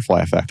 That's the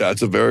butterfly effect.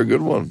 That's a very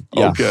good one.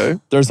 Yeah. Okay.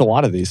 There's a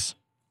lot of these.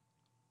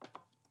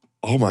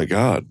 Oh my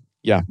God.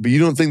 Yeah. But you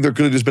don't think there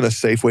could have just been a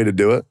safe way to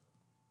do it?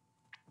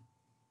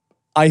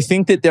 I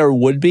think that there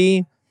would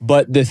be,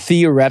 but the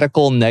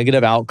theoretical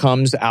negative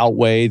outcomes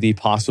outweigh the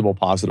possible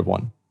positive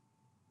one.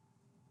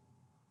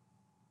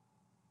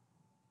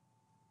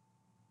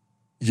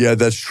 Yeah,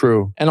 that's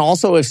true. And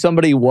also, if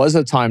somebody was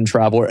a time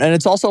traveler, and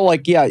it's also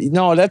like, yeah,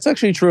 no, that's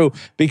actually true.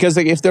 Because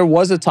like, if there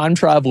was a time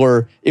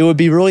traveler, it would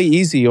be really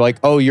easy. Like,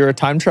 oh, you're a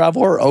time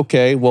traveler?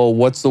 Okay, well,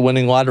 what's the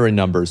winning lottery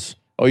numbers?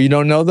 Oh, you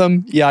don't know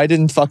them? Yeah, I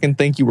didn't fucking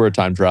think you were a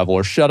time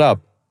traveler. Shut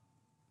up.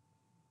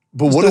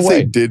 But There's what no if way.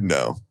 they did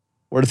know?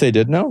 What if they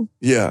did know?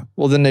 Yeah,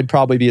 Well, then they'd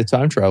probably be a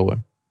time traveler.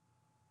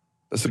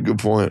 that's a good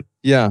point.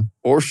 Yeah.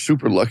 Or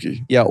super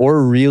lucky. Yeah.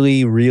 Or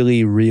really,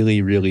 really,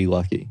 really, really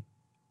lucky.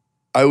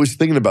 I was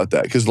thinking about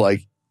that because,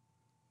 like,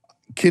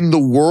 can the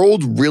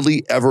world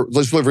really ever,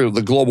 let's look at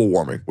the global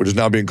warming, which is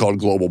now being called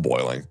global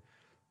boiling.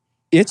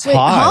 It's Wait,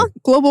 hot.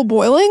 Global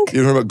boiling?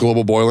 You heard about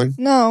global boiling?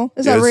 No.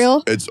 Is Yeah, that it's-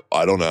 real? It's,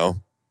 I don't know.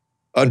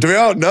 To be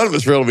honest, none of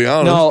it's real, to be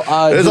honest.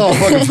 No, it's all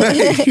fucking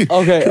fake.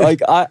 Okay,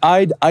 like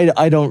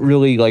I don't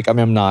really like. I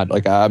mean, I'm not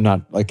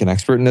like an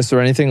expert in this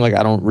or anything. Like,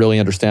 I don't really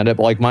understand it.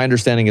 But like, my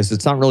understanding is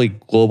it's not really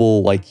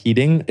global like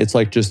heating. It's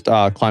like just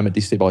climate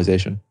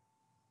destabilization.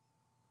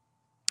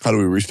 How do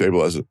we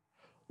restabilize it?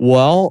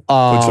 Well,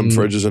 Put some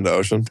fridges in the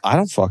ocean? I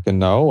don't fucking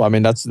know. I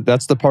mean, that's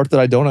the part that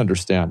I don't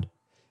understand.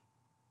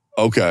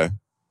 Okay.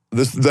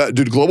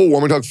 Dude, global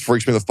warming talk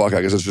freaks me the fuck out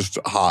because it's just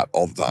hot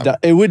all the time.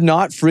 It would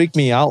not freak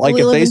me out. Like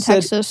we if live they in said,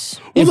 Texas.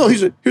 Well, no,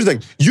 here's the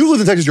thing. You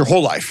lived in Texas your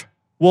whole life.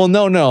 well,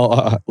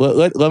 no.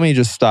 Let me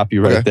just stop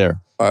you right Okay.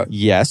 there. All right.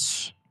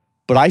 Yes,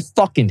 but I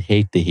fucking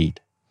hate the heat.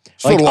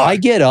 So Like do I. I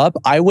get up,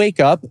 I wake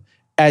up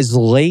as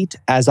late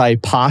as I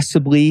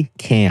possibly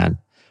can.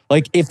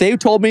 Like if they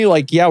told me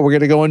like, yeah, we're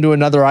gonna go into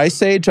another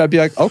ice age, I'd be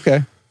like,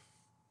 okay.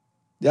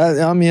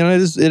 Yeah, I mean,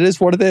 it is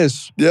what it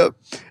is. Yep.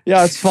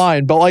 Yeah, it's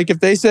fine. But like if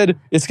they said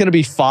it's gonna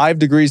be 5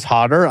 degrees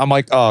hotter, I'm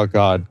like, oh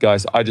God,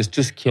 guys, I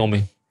just kill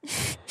me.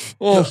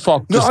 Oh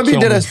fuck. No, just I mean,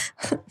 kill me. Dennis,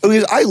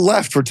 because I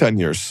left for 10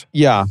 years.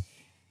 Yeah.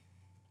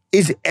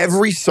 Is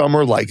every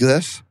summer like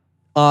this?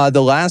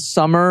 The last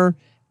summer,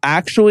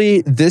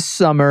 actually, this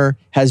summer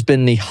has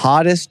been the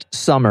hottest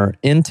summer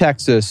in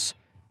Texas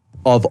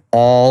of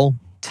all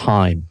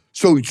time.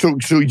 So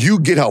you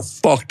get how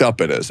fucked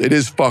up it is. It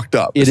is fucked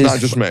up. It It's is not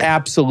just me.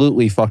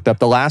 absolutely fucked up.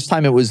 The last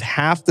time it was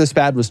half this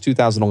bad was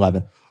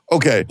 2011.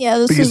 Okay. Yeah,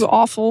 this because is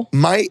awful.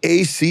 my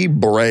AC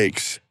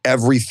breaks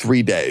every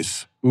 3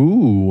 days.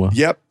 Ooh.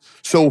 Yep.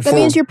 So That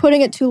means you're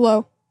putting it too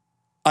low.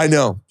 I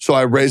know. So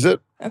I raise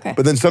it, Okay.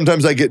 but then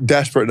sometimes I get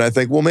desperate and I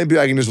think, well, maybe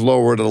I can just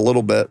lower it a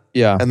little bit,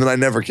 Yeah. and then I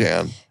never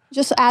can.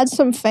 Just add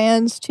some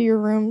fans to your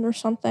room or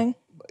something.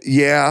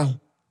 Yeah,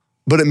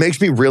 but it makes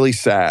me really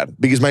sad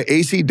because my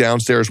AC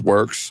downstairs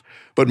works,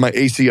 but my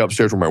AC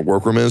upstairs where my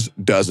workroom is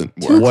doesn't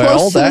work. Too Well,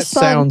 close to the that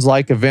sun. sounds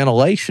like a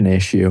ventilation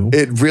issue.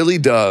 It really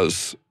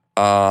does.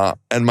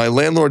 And my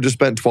landlord just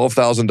spent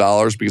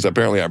 $12,000 because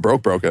apparently I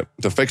broke it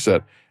to fix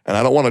it. And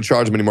I don't want to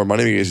charge him any more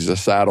money because he's a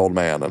sad old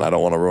man and I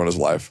don't want to ruin his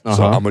life. So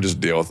Uh-huh. I'm going to just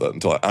deal with it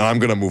and I'm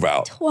going to move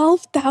out.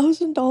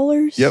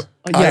 $12,000. Yep.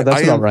 Yeah, that's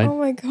I about am, right. Oh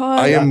my god.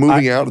 I am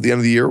moving out at the end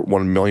of the year,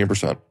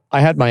 1,000,000%. I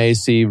had my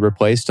AC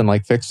replaced and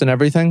like fixed and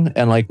everything.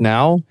 And like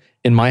now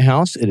in my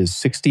house, it is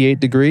 68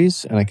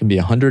 degrees and I can be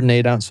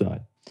 108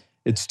 outside.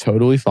 It's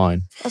totally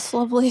fine. That's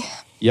lovely.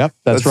 Yep,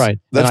 that's right.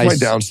 That's And my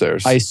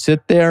downstairs. I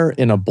sit there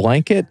in a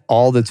blanket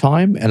all the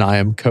time and I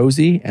am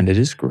cozy and it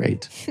is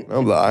great.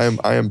 No,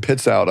 I am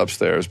pits out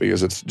upstairs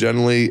because it's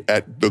generally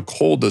at the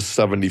coldest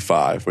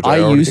 75, which I, I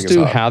already used think is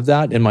to hot. have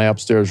that in my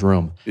upstairs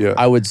room. Yeah.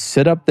 I would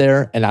sit up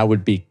there and I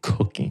would be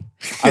cooking.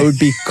 I would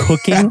be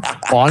cooking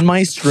on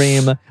my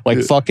stream,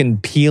 like fucking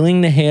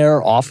peeling the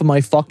hair off of my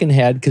fucking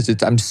head because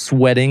I'm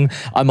sweating.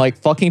 I'm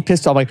like fucking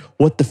pissed. I'm like,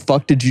 what the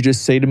fuck did you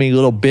just say to me,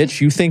 little bitch?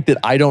 You think that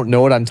I don't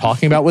know what I'm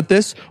talking about with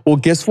this? Well,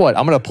 guess what?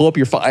 I'm going to pull up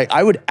your phone.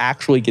 I would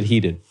actually get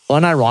heated.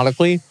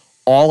 Unironically,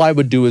 all I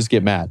would do is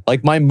get mad.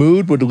 Like my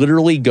mood would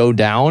literally go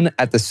down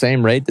at the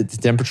same rate that the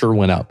temperature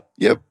went up.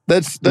 Yep,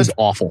 that's It was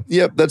awful.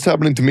 Yep, that's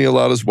happening to me a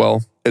lot as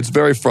well. It's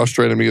very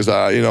frustrating because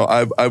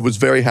I was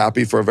very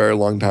happy for a very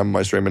long time in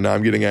my stream, and now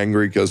I'm getting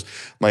angry because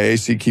my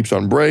AC keeps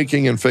on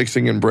breaking and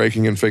fixing and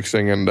breaking and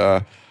fixing, and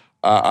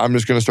I'm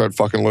just gonna start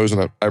fucking losing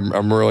it.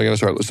 I'm really gonna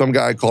start. Some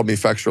guy called me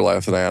Fextra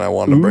Life today, and I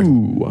wanted to bring.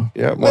 Ooh.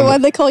 Yeah, Wait, wanted-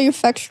 why'd they call you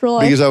Fextra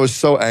Life? because I was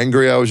so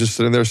angry. I was just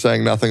sitting there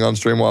saying nothing on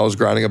stream while I was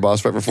grinding a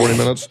boss fight for 40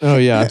 minutes. Oh,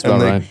 yeah, that's about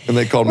and they, right. And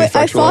they called me Wait,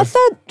 I Fextra thought Life.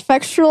 that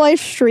Fextra Life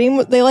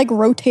stream, they like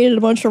rotated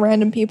a bunch of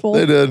random people.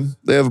 They did.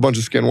 They have a bunch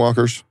of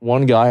skinwalkers.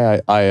 One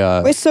guy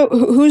Wait, so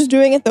who's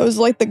doing it though? Is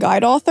it like the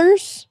guide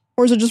authors?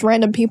 Or is it just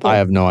random people? I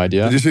have no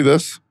idea. Did you see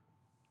this?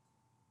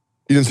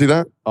 You didn't see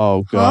that?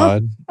 Oh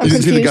God. I'm You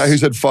didn't see the guy who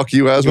confused. said "fuck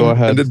you" Asmund Go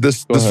ahead. and did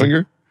this Go ahead.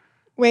 finger?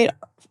 Wait,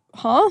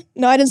 huh?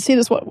 No, I didn't see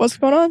this. What's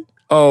going on?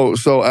 Oh,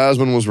 so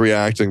Asmund was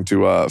reacting to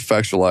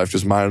Fextra Life,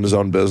 just minding his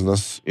own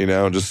business,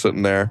 just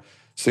sitting there,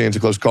 seeing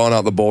too close, calling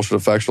out the bullshit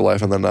of Fextra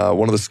Life, and then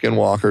one of the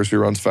skinwalkers who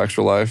runs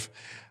Fextra Life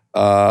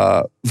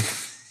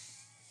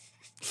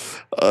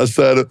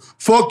said,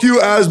 "Fuck you,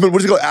 Asmund."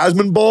 What does he call it?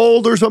 Asmund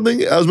Bald or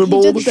something? Asmund He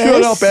Bald. did that.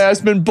 Shut up,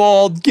 Asmund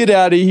Bald. Get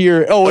out of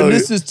here. Oh, and Oh,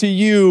 this is to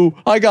you.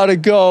 I gotta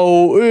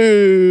go.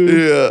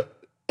 Yeah,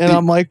 And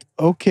I'm like,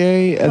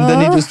 okay. And then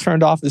he just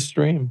turned off the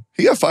stream.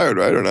 he got fired,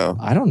 right or no?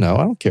 I don't know.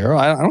 I don't care.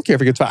 I don't care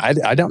if he gets fired.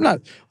 I'm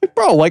not like,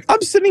 bro. Like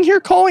I'm sitting here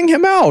calling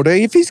him out.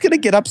 If he's gonna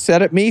get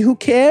upset at me, who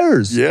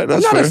cares? Yeah,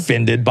 that's I'm not fair.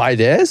 offended by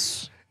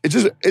this.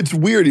 It's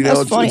weird,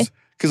 That's funny.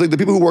 because like the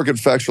people who work at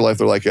Fextra Life,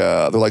 they're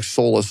like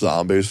soulless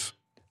zombies.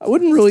 I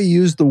wouldn't really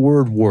use the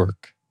word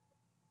work.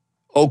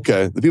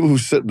 Okay, the people who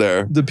sit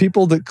there. The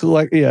people that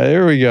collect. Yeah,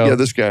 there we go. Yeah,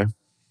 this guy.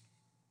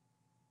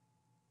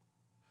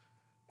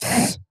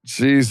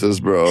 Jesus,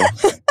 bro.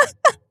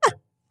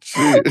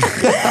 Oh,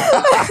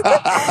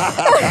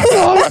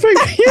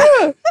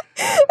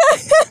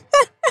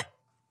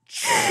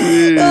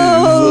 yeah.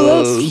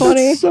 Oh, that's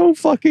funny. It's so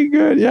fucking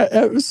good.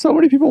 Yeah, so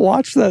many people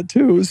watched that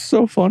too. It was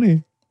so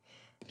funny.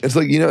 It's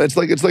like,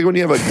 it's like when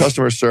you have a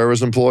customer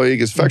service employee,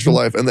 because Factual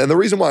Life, and the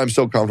reason why I'm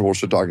so comfortable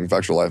shit talking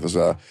Factual Life is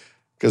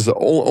because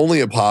only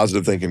a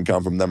positive thing can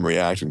come from them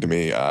reacting to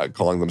me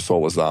calling them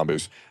soulless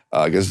zombies.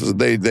 Because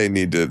they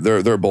need to,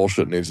 their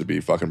bullshit needs to be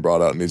fucking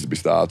brought out and needs to be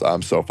stopped.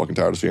 I'm so fucking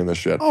tired of seeing this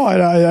shit. Oh,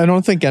 I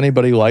don't think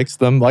anybody likes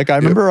them. Like, I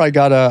remember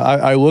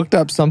I looked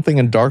up something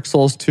in Dark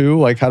Souls 2,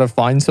 like how to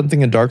find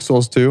something in Dark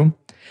Souls 2.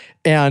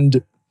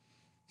 And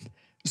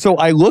so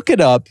I look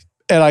it up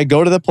and I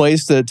go to the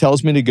place that it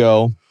tells me to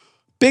go.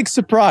 Big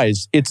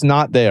surprise, it's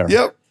not there.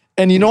 Yep.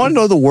 And you know what I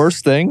know the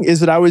worst thing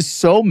is that I was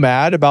so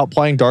mad about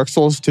playing Dark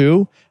Souls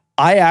 2,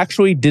 I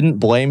actually didn't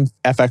blame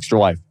F Extra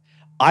Life.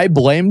 I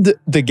blamed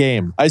the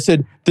game. I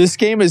said, this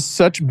game is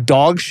such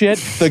dog shit,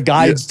 the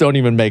guides don't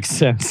even make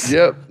sense.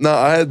 Yep. No,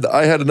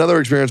 I had another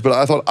experience, but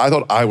I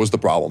thought I was the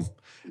problem.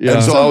 Yeah.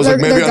 And so I was their,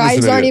 like, maybe their I'm just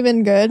guides an aren't idiot.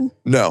 even good.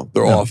 No,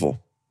 they're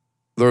awful.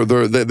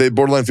 They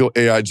borderline feel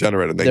AI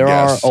generated. They There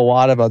guess. are a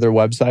lot of other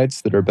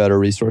websites that are better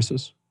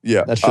resources.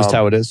 Yeah. That's just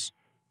how it is.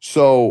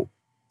 So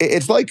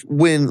it's like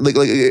when like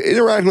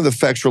interacting with a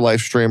Factual Life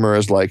streamer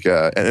is like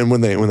and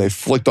when they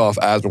flicked off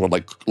Asmonwood,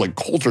 like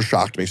culture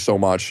shocked me so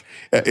much.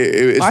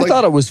 It's I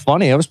thought it was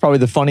funny. It was probably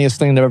the funniest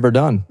thing they've ever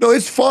done. No,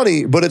 it's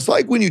funny, but it's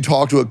like when you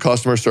talk to a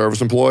customer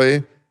service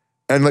employee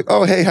and like,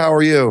 oh, hey, how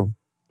are you?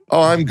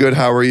 Oh, I'm good.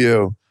 How are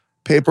you?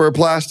 Paper or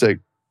plastic?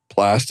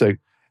 Plastic.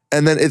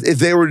 And then if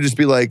they were to just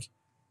be like,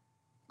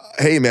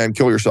 hey, man,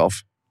 kill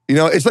yourself. You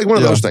know, it's like one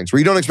of those things where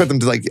you don't expect them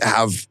to like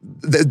have,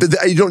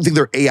 you don't think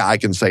their AI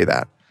can say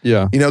that.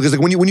 Yeah. You know, because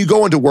like when you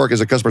go into work as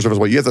a customer service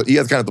employee, you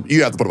have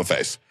to put up a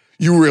face.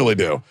 You really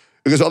do.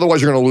 Because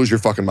otherwise you're going to lose your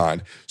fucking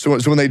mind. So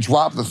when they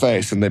drop the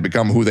face and they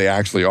become who they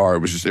actually are, it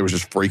was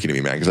just freaking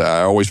me, man. Because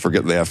I always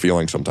forget that they have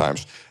feelings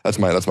sometimes. That's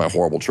my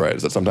horrible trait.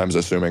 Is that sometimes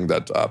assuming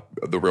that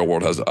the real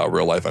world has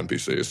real life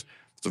NPCs.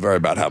 It's a very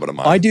bad habit of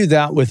mine. I do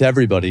that with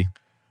everybody.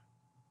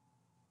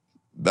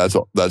 That's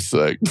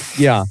like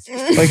Yeah.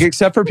 Like,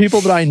 except for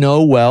people that I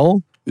know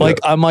well. Like,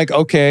 Yeah. I'm like,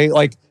 okay,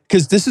 like,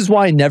 because this is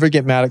why I never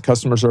get mad at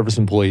customer service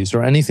employees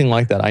or anything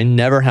like that. I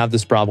never have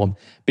this problem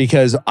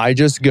because I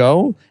just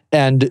go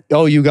and,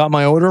 oh, you got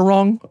my order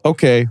wrong?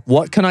 Okay,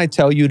 what can I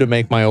tell you to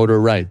make my order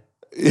right?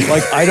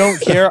 Like, I don't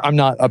care. I'm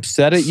not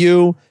upset at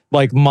you.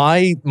 Like,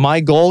 my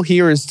goal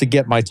here is to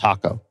get my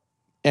taco.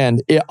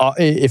 And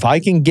if I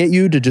can get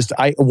you to just,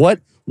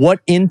 what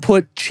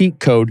input cheat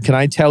code can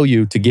I tell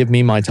you to give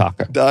me my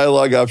taco?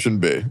 dialogue option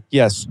B.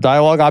 Yes,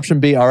 dialogue option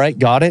B. All right,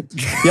 got it.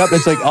 Yep,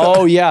 it's like,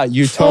 oh yeah,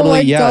 you totally, oh my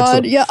yeah.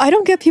 God. Yeah, I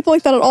don't get people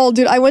like that at all,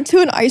 dude. I went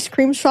to an ice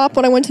cream shop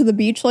when I went to the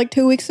beach like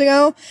 2 weeks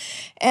ago.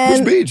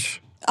 And Which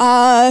beach?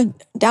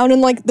 down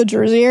in like the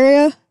Jersey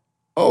area.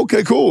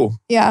 Okay, cool.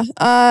 Yeah.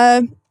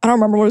 I don't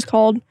remember what it's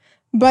called.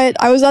 But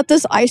I was at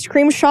this ice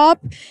cream shop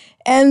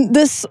and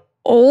this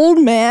old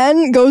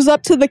man goes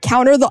up to the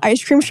counter of the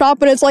ice cream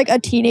shop and it's like a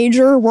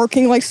teenager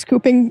working like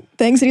scooping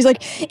things and he's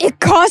like, it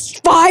costs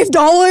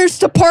 $5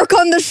 to park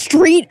on the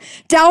street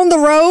down the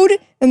road.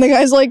 And the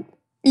guy's like,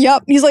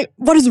 yep. He's like,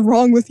 what is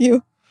wrong with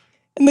you?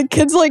 And the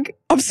kid's like,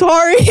 I'm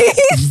sorry.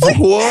 Like,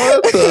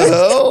 What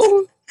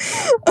the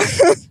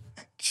hell?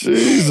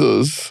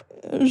 Jesus.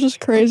 it was just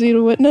crazy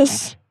to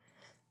witness.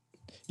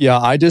 Yeah,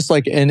 I just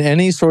like in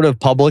any sort of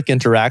public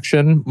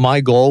interaction,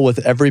 my goal with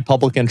every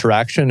public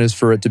interaction is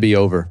for it to be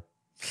over.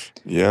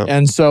 Yeah.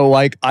 And so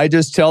like, I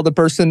just tell the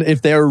person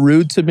if they're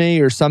rude to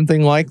me or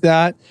something like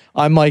that,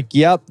 I'm like,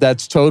 yep,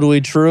 that's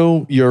totally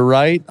true. You're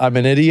right. I'm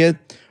an idiot.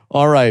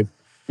 All right.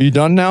 You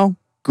done now?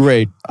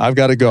 Great. I've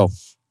got to go.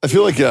 I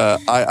feel like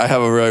I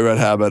have a very bad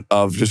habit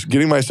of just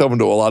getting myself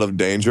into a lot of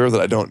danger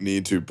that I don't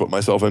need to put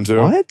myself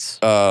into. What?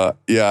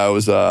 Yeah, I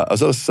was at a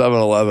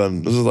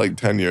 7-Eleven. This was like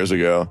 10 years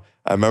ago.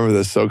 I remember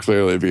this so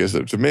clearly because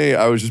to me,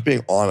 I was just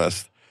being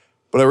honest.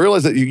 But I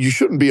realized that you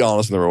shouldn't be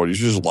honest in the real world. You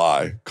should just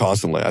lie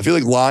constantly. I feel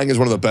like lying is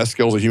one of the best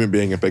skills a human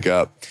being can pick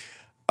up.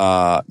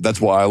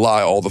 That's why I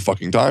lie all the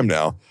fucking time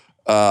now.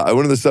 I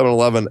went to the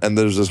 7-Eleven and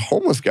there's this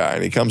homeless guy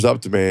and he comes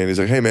up to me and he's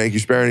like, hey man, can you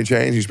spare any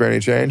change? Can you spare any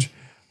change?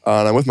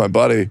 And I'm with my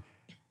buddy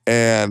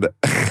and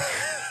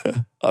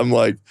I'm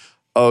like,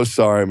 oh,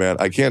 sorry, man.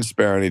 I can't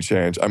spare any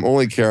change. I'm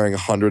only carrying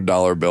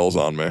 $100 bills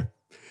on me.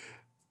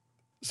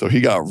 So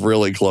he got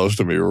really close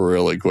to me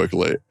really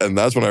quickly. And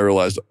that's when I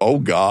realized, oh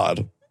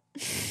God,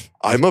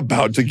 I'm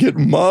about to get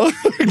mugged.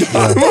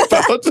 I'm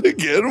about to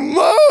get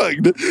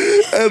mugged.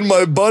 And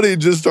my buddy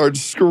just starts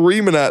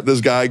screaming at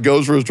this guy,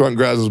 goes for his trunk,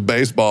 grabs his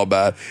baseball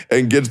bat,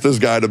 and gets this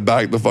guy to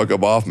back the fuck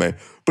up off me.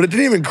 But it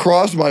didn't even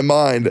cross my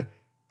mind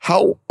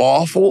how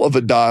awful of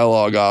a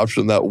dialogue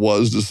option that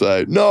was to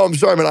say, no, I'm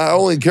sorry, man, I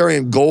only carry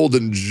gold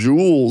and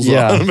jewels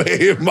on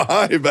me.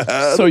 My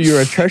bad. So you're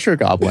a treasure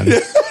goblin.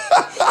 He's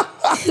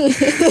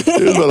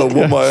about to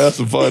whoop my ass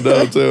and find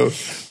out too.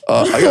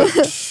 I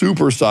got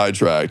super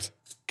sidetracked.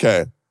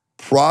 Okay,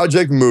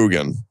 Project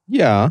Mugen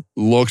Yeah.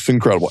 looks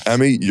incredible.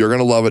 Emmy, you're going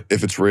to love it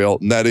if it's real.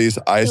 Netties,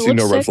 I see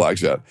no looks red sick.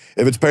 flags yet.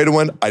 If it's pay to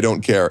win, I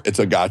don't care. It's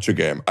a gacha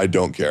game. I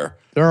don't care.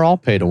 They're all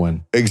pay to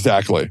win.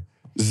 Exactly.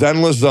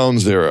 Zenless Zone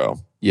Zero.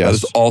 Yes. That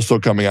is also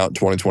coming out in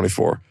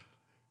 2024.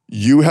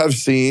 You have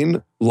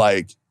seen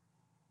like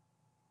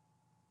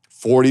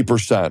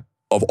 40%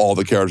 of all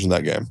the characters in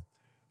that game.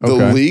 The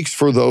Okay. leaks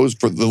for the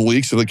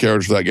leaks of the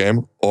characters for that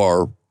game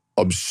are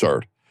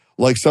absurd.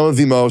 Like some of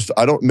the most,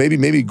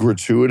 maybe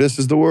gratuitous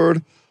is the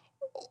word.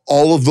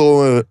 All of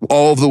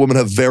the women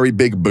have very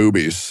big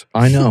boobies.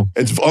 I know.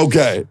 It's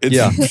okay. It's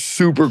Yeah.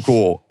 super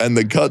cool. And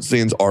the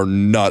cutscenes are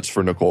nuts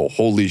for Nicole.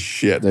 Holy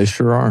shit. They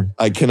sure are.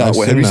 I cannot I've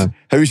wait. seen that.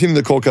 Have you seen the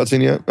Nicole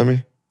cutscene yet? I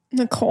mean,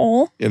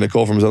 Nicole. yeah,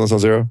 Nicole from Zenless Zone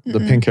Zero. The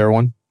pink hair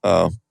one.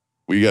 Oh,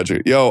 we got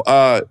you. Yo,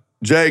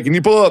 Jay, can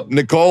you pull up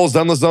Nicole's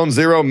Zenless Zone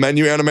Zero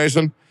menu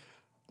animation?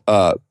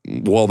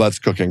 Well, that's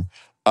cooking.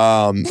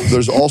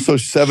 There's also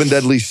Seven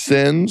Deadly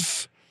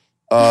Sins,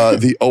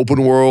 the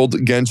open world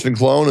Genshin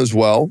clone as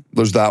well.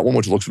 There's that one,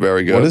 which looks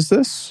very good. What is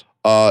this?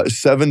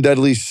 Seven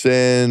Deadly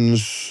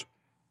Sins,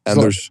 and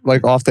So, there's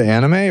like off the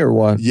anime or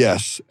what?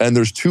 yes, and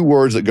there's 2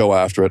 words that go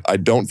after it. I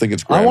don't think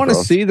it's. I want to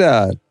Grandcroft. see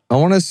that. I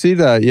want to see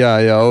that. Yeah,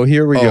 yeah. Oh,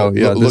 here we go.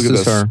 Yeah, look this at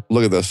is this. her.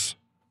 Look at this.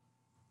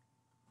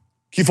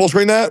 Can you full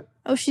screen that?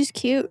 Oh, she's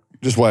cute.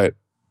 Just wait.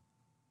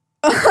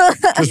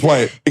 Just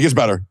wait. It gets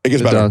better. It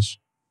gets It better. does.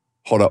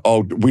 Hold up. Oh,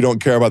 we don't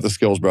care about the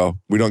skills, bro.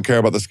 We don't care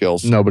about the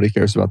skills. Nobody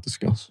cares about the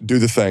skills. Do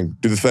the thing.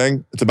 Do the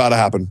thing. It's about to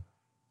happen.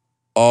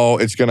 Oh,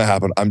 it's going to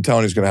happen. I'm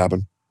telling you it's going to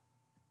happen.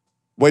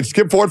 Wait,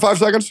 skip forward 5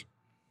 seconds.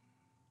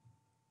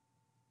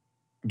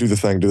 Do the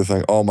thing. Do the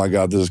thing. Oh my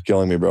God, this is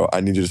killing me, bro.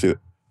 I need you to see it.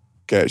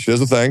 Okay, she does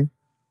the thing.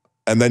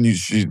 And then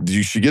she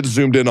gets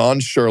zoomed in on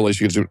Shirley.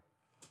 She gets zoomed.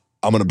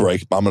 I'm going to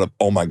break.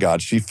 Oh my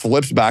God. She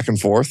flips back and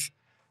forth.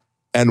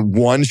 And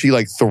one, she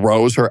like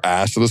throws her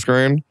ass to the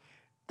screen.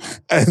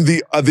 And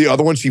the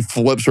other one, she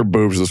flips her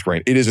boobs to the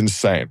screen. It is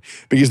insane.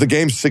 Because the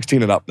game's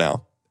 16 and up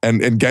now.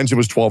 And Genshin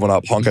was 12 and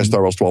up. Honkai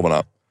Star Rail's 12 and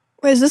up.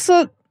 Wait, is this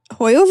a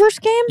Hoyoverse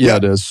game? Yeah,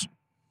 it is.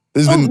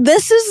 This has been,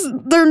 This is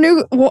their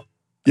new.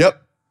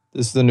 yep.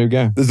 This is the new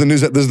game. This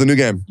is the new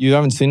game. You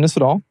haven't seen this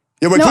at all?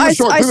 Yeah, wait, No, click I the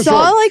short. saw Click the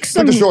short. like Click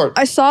some. the short.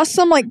 I saw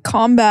some like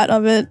combat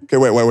of it. Okay,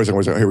 wait a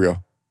second. Here we go.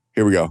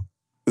 Here we go.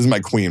 This is my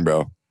queen,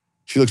 bro.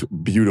 She looks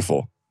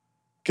beautiful.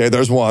 Okay,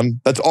 there's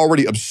one. That's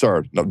already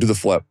absurd. No, do the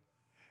flip.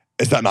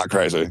 Is that not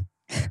crazy?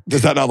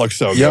 Does that not look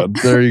so Yep, good?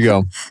 there you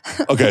go.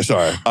 Okay,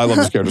 sorry. I love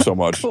this character so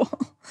much. Cool.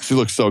 She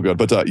looks so good.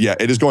 But yeah,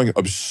 it is going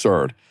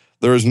absurd.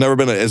 There has never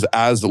been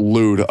as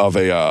lewd of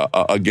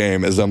a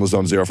game as Zenless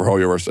Zone Zero for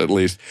Hoyoverse, at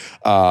least.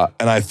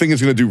 And I think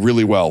it's going to do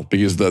really well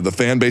because the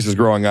fan base is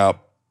growing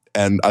up.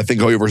 And I think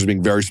Hoyoverse is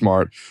being very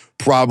smart.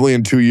 Probably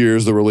in 2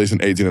 years, they'll release an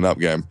 18 and up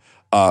game.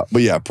 But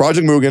yeah,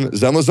 Project Mugen,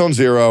 Zenless Zone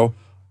Zero,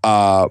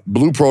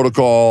 Blue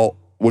Protocol,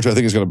 which I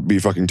think is going to be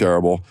fucking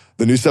terrible.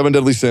 The new Seven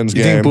Deadly Sins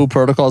You game. think Blue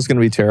Protocol is going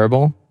to be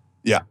terrible?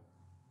 Yeah.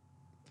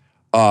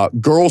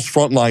 Girls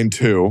Frontline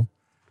 2.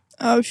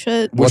 Oh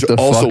shit! Which What the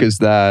also- fuck is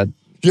that?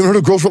 You ever heard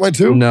of Girls Frontline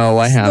 2? No,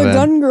 I The haven't.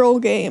 gun girl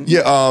game.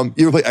 Yeah,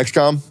 you ever play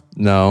XCOM?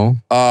 No.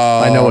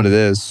 I know what it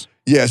is.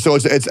 Yeah, so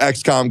it's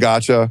XCOM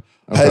Gacha.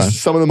 Okay. Has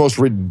some of the most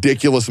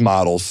ridiculous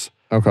models.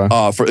 Okay.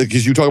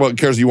 Because you talk about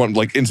characters you want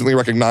like instantly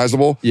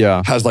recognizable.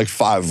 Yeah. Has like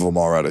 5 of them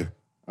already.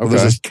 Okay.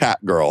 There's this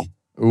cat girl.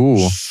 Ooh.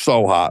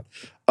 So hot.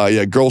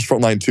 Yeah, Girls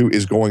Frontline 2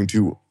 is going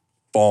to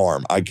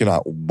farm. I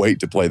cannot wait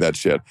to play that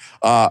shit.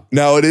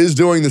 Now, it is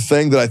doing the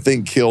thing that I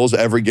think kills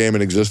every game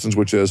in existence,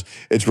 which is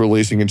it's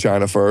releasing in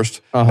China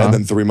first, and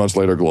then 3 months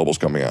later, global's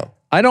coming out.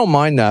 I don't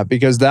mind that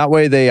because that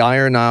way they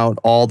iron out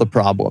all the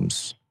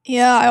problems.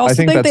 Yeah, I also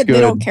think think, that's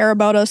they don't good. care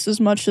about us as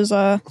much as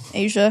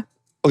Asia.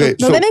 Okay,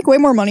 No, so they make way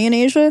more money in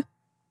Asia.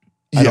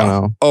 I don't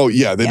know. Oh,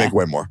 yeah, they Yeah. make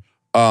way more.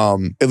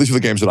 At least for the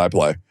games that I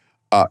play.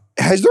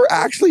 Has there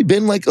actually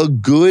been like a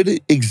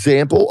good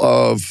example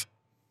of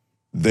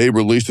they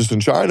released this in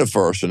China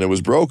first and it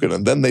was broken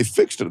and then they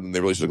fixed it and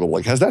they released it global?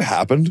 Like, has that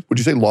happened? Would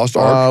you say Lost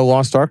Ark?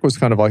 Lost Ark was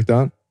kind of like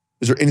that.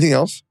 Is there anything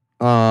else?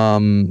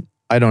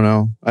 I don't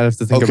know. I'd have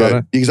to think about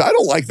it. Because I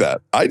don't like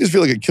that. I just feel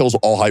like it kills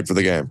all hype for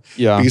the game.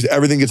 Yeah. Because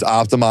everything gets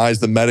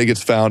optimized, the meta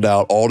gets found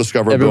out, all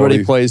discoverability.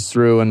 Everybody plays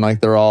through and like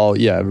they're all,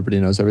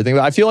 everybody knows everything.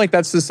 But I feel like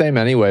that's the same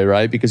anyway,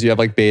 right? Because you have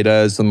like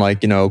betas and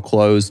like,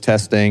 closed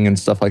testing and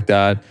stuff like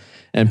that.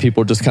 And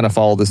people just kind of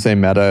follow the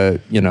same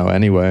meta,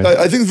 anyway.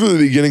 I think from the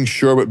beginning,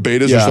 sure, but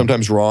betas Yeah. are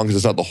sometimes wrong because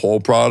it's not the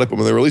whole product. But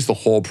when they release the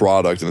whole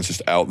product and it's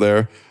just out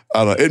there,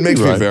 I don't know. It makes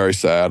me Right. very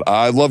sad.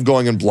 I love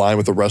going in blind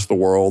with the rest of the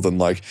world and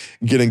like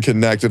getting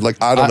connected.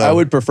 Like, I don't know. I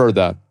would prefer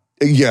that.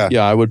 Yeah.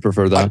 Yeah, I would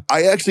prefer that.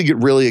 I actually get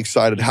really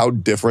excited how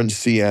different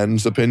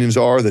CN's opinions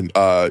are than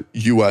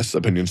US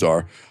opinions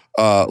are.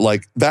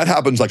 Like that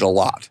happens like a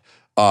lot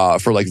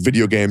for like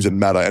video games and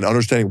meta, and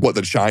understanding what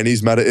the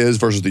Chinese meta is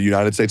versus the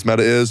United States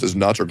meta is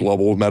nuts, or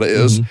global meta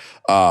is.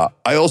 I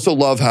also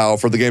love how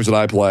for the games that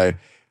I play,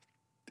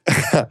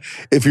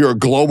 if you're a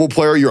global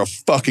player, you're a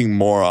fucking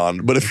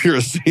moron. But if you're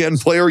a CN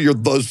player, you're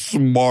the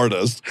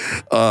smartest.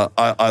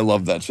 I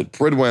love that shit.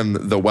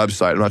 Pridwin, the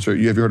website. I'm not sure.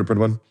 Have you heard of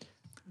Pridwin?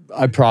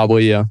 I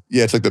probably, yeah.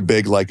 Yeah, it's like the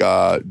big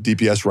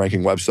DPS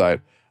ranking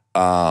website.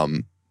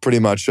 Pretty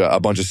much a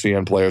bunch of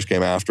CN players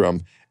came after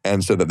them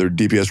and said that their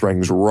DPS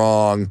rankings were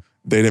wrong.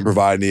 They didn't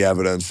provide any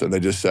evidence, and they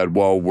just said,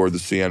 "Well, we're the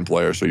CN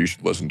player, so you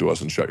should listen to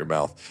us and shut your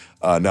mouth."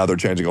 Now they're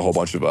changing a whole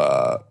bunch of things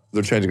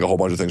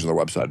on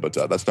their website, but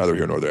that's neither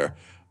here nor there.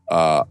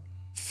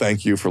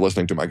 Thank you for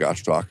listening to my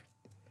Gacha talk.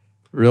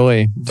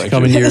 Really?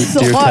 Coming to your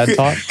TED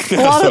Talk? A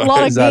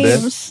lot of Is that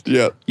games.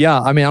 Yeah. Yeah,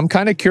 I mean, I'm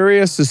kind of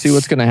curious to see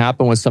what's going to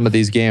happen with some of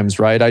these games,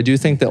 right? I do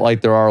think that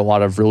like there are a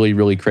lot of really,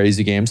 really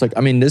crazy games. Like,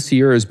 I mean, this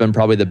year has been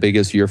probably the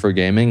biggest year for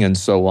gaming in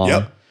so long.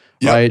 Yep.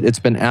 Right? It's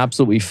been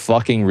absolutely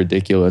fucking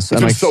ridiculous. It's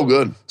been so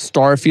good.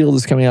 Starfield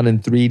is coming out in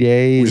 3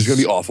 days. Which is going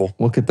to be awful.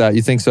 Look at that.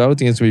 You think so? You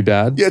think it's going to be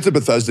bad? Yeah, it's a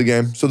Bethesda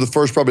game. So the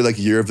first probably like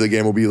year of the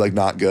game will be like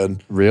not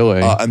good.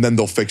 Really? And then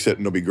they'll fix it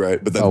and it'll be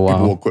great. But then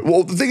people will quit.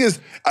 Well, the thing is,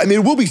 I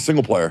mean, it will be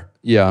single player.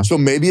 Yeah. So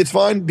maybe it's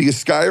fine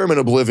because Skyrim and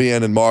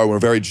Oblivion and Mario were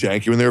very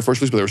janky when they were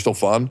first released, but they were still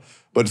fun.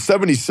 But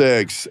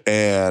 76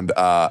 and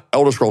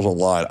Elder Scrolls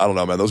Online, I don't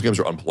know, man. Those games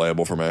are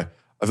unplayable for me.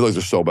 I feel like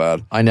they're so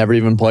bad. I never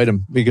even played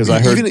them because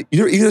I heard...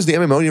 Even as the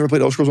MMO, you never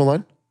played Elder Scrolls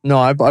Online? No,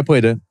 I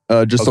played it.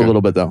 Just a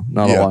little bit, though.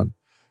 Not a lot.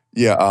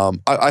 Yeah,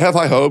 I have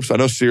high hopes. I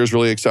know Sear's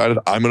really excited.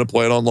 I'm going to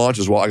play it on launch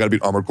as well. I got to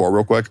beat Armored Core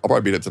real quick. I'll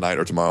probably beat it tonight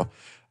or tomorrow.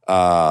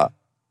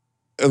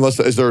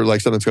 Is there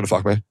like something that's going to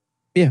fuck me?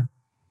 Yeah.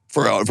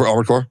 For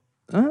Armored Core?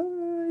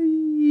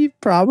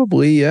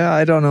 Probably, yeah.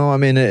 I don't know. I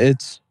mean,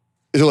 it's...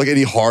 Is there like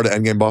any hard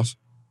endgame boss?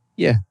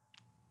 Yeah.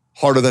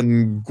 Harder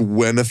than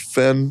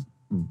Gwyneth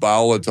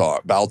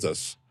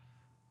Baltus?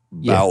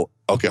 Yeah.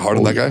 Okay, harder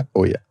than that guy?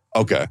 Oh, yeah.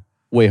 Okay.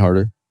 Way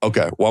harder.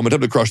 Okay, well, I'm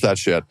attempting to crush that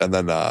shit and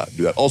then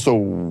do that.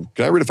 Also,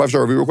 can I read a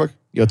 5-star review real quick?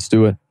 Let's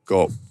do it.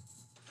 Go.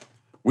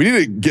 We need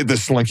to get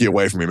this Slinky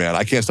away from me, man.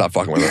 I can't stop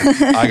fucking with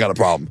her. I got a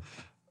problem.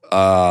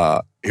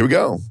 Here we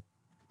go.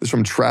 This is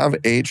from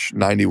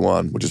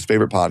TravH91, which is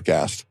favorite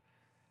podcast.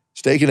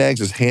 Steak and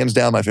Eggs is hands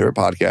down my favorite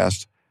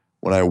podcast.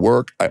 When I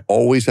work, I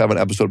always have an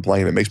episode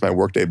playing that makes my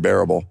workday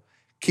bearable.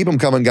 Keep them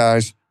coming,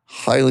 guys.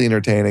 Highly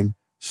entertaining.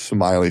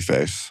 Smiley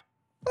face.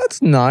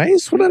 That's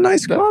nice. What a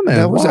nice comment.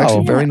 That was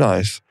actually very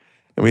nice.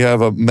 And we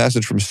have a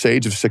message from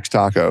Sage of Six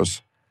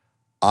Tacos.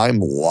 I'm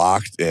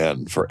locked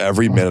in for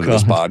every minute of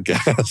this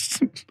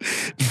podcast.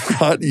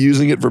 Not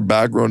using it for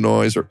background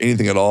noise or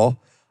anything at all.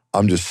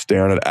 I'm just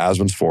staring at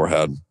Asmon's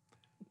forehead.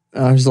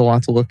 There's a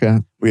lot to look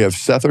at. We have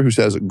Sether who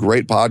says,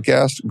 great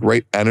podcast,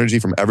 great energy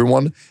from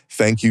everyone.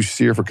 Thank you,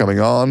 Sear, for coming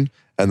on.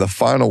 And the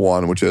final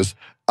one, which is,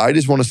 I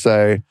just want to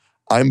say,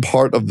 I'm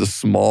part of the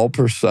small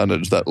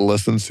percentage that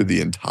listens to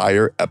the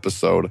entire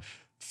episode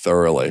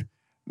thoroughly.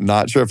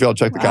 Not sure if y'all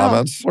checked the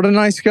comments. What a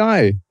nice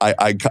guy.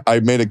 I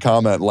made a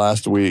comment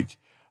last week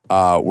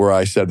where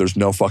I said there's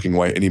no fucking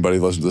way anybody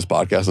listens to this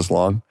podcast this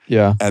long.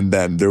 Yeah. And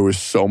then there was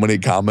so many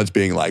comments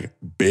being like,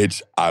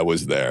 bitch, I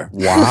was there.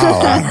 Wow.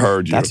 I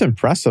heard you. That's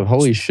impressive.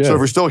 Holy shit. So if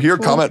you're still here,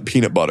 comment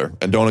peanut butter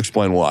and don't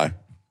explain why.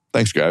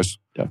 Thanks, guys.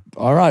 Yeah.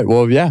 All right.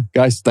 Well, yeah,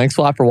 guys, thanks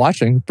a lot for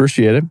watching.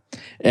 Appreciate it.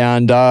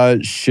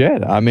 And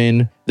shit, I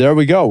mean, there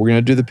we go. We're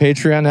going to do the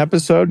Patreon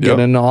episode, get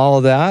into all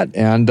of that.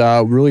 And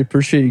really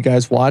appreciate you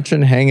guys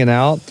watching, hanging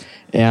out.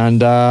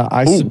 And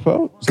I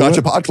suppose.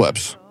 Gacha Pod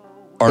Clips.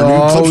 Our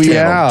new clips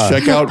channel.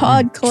 Check out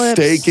Pod Clips.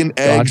 Steak and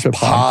Eggs Gacha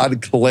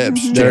Pod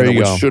Clips There channel, you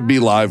which go. should be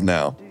live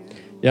now.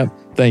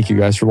 Yep. Thank you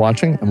guys for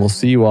watching. And we'll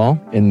see you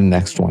all in the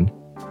next one.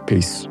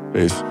 Peace.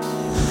 Peace.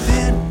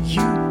 Then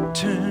you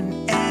turn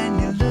and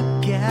you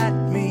look at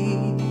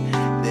me.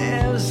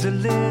 There's a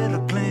little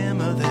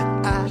glimmer there.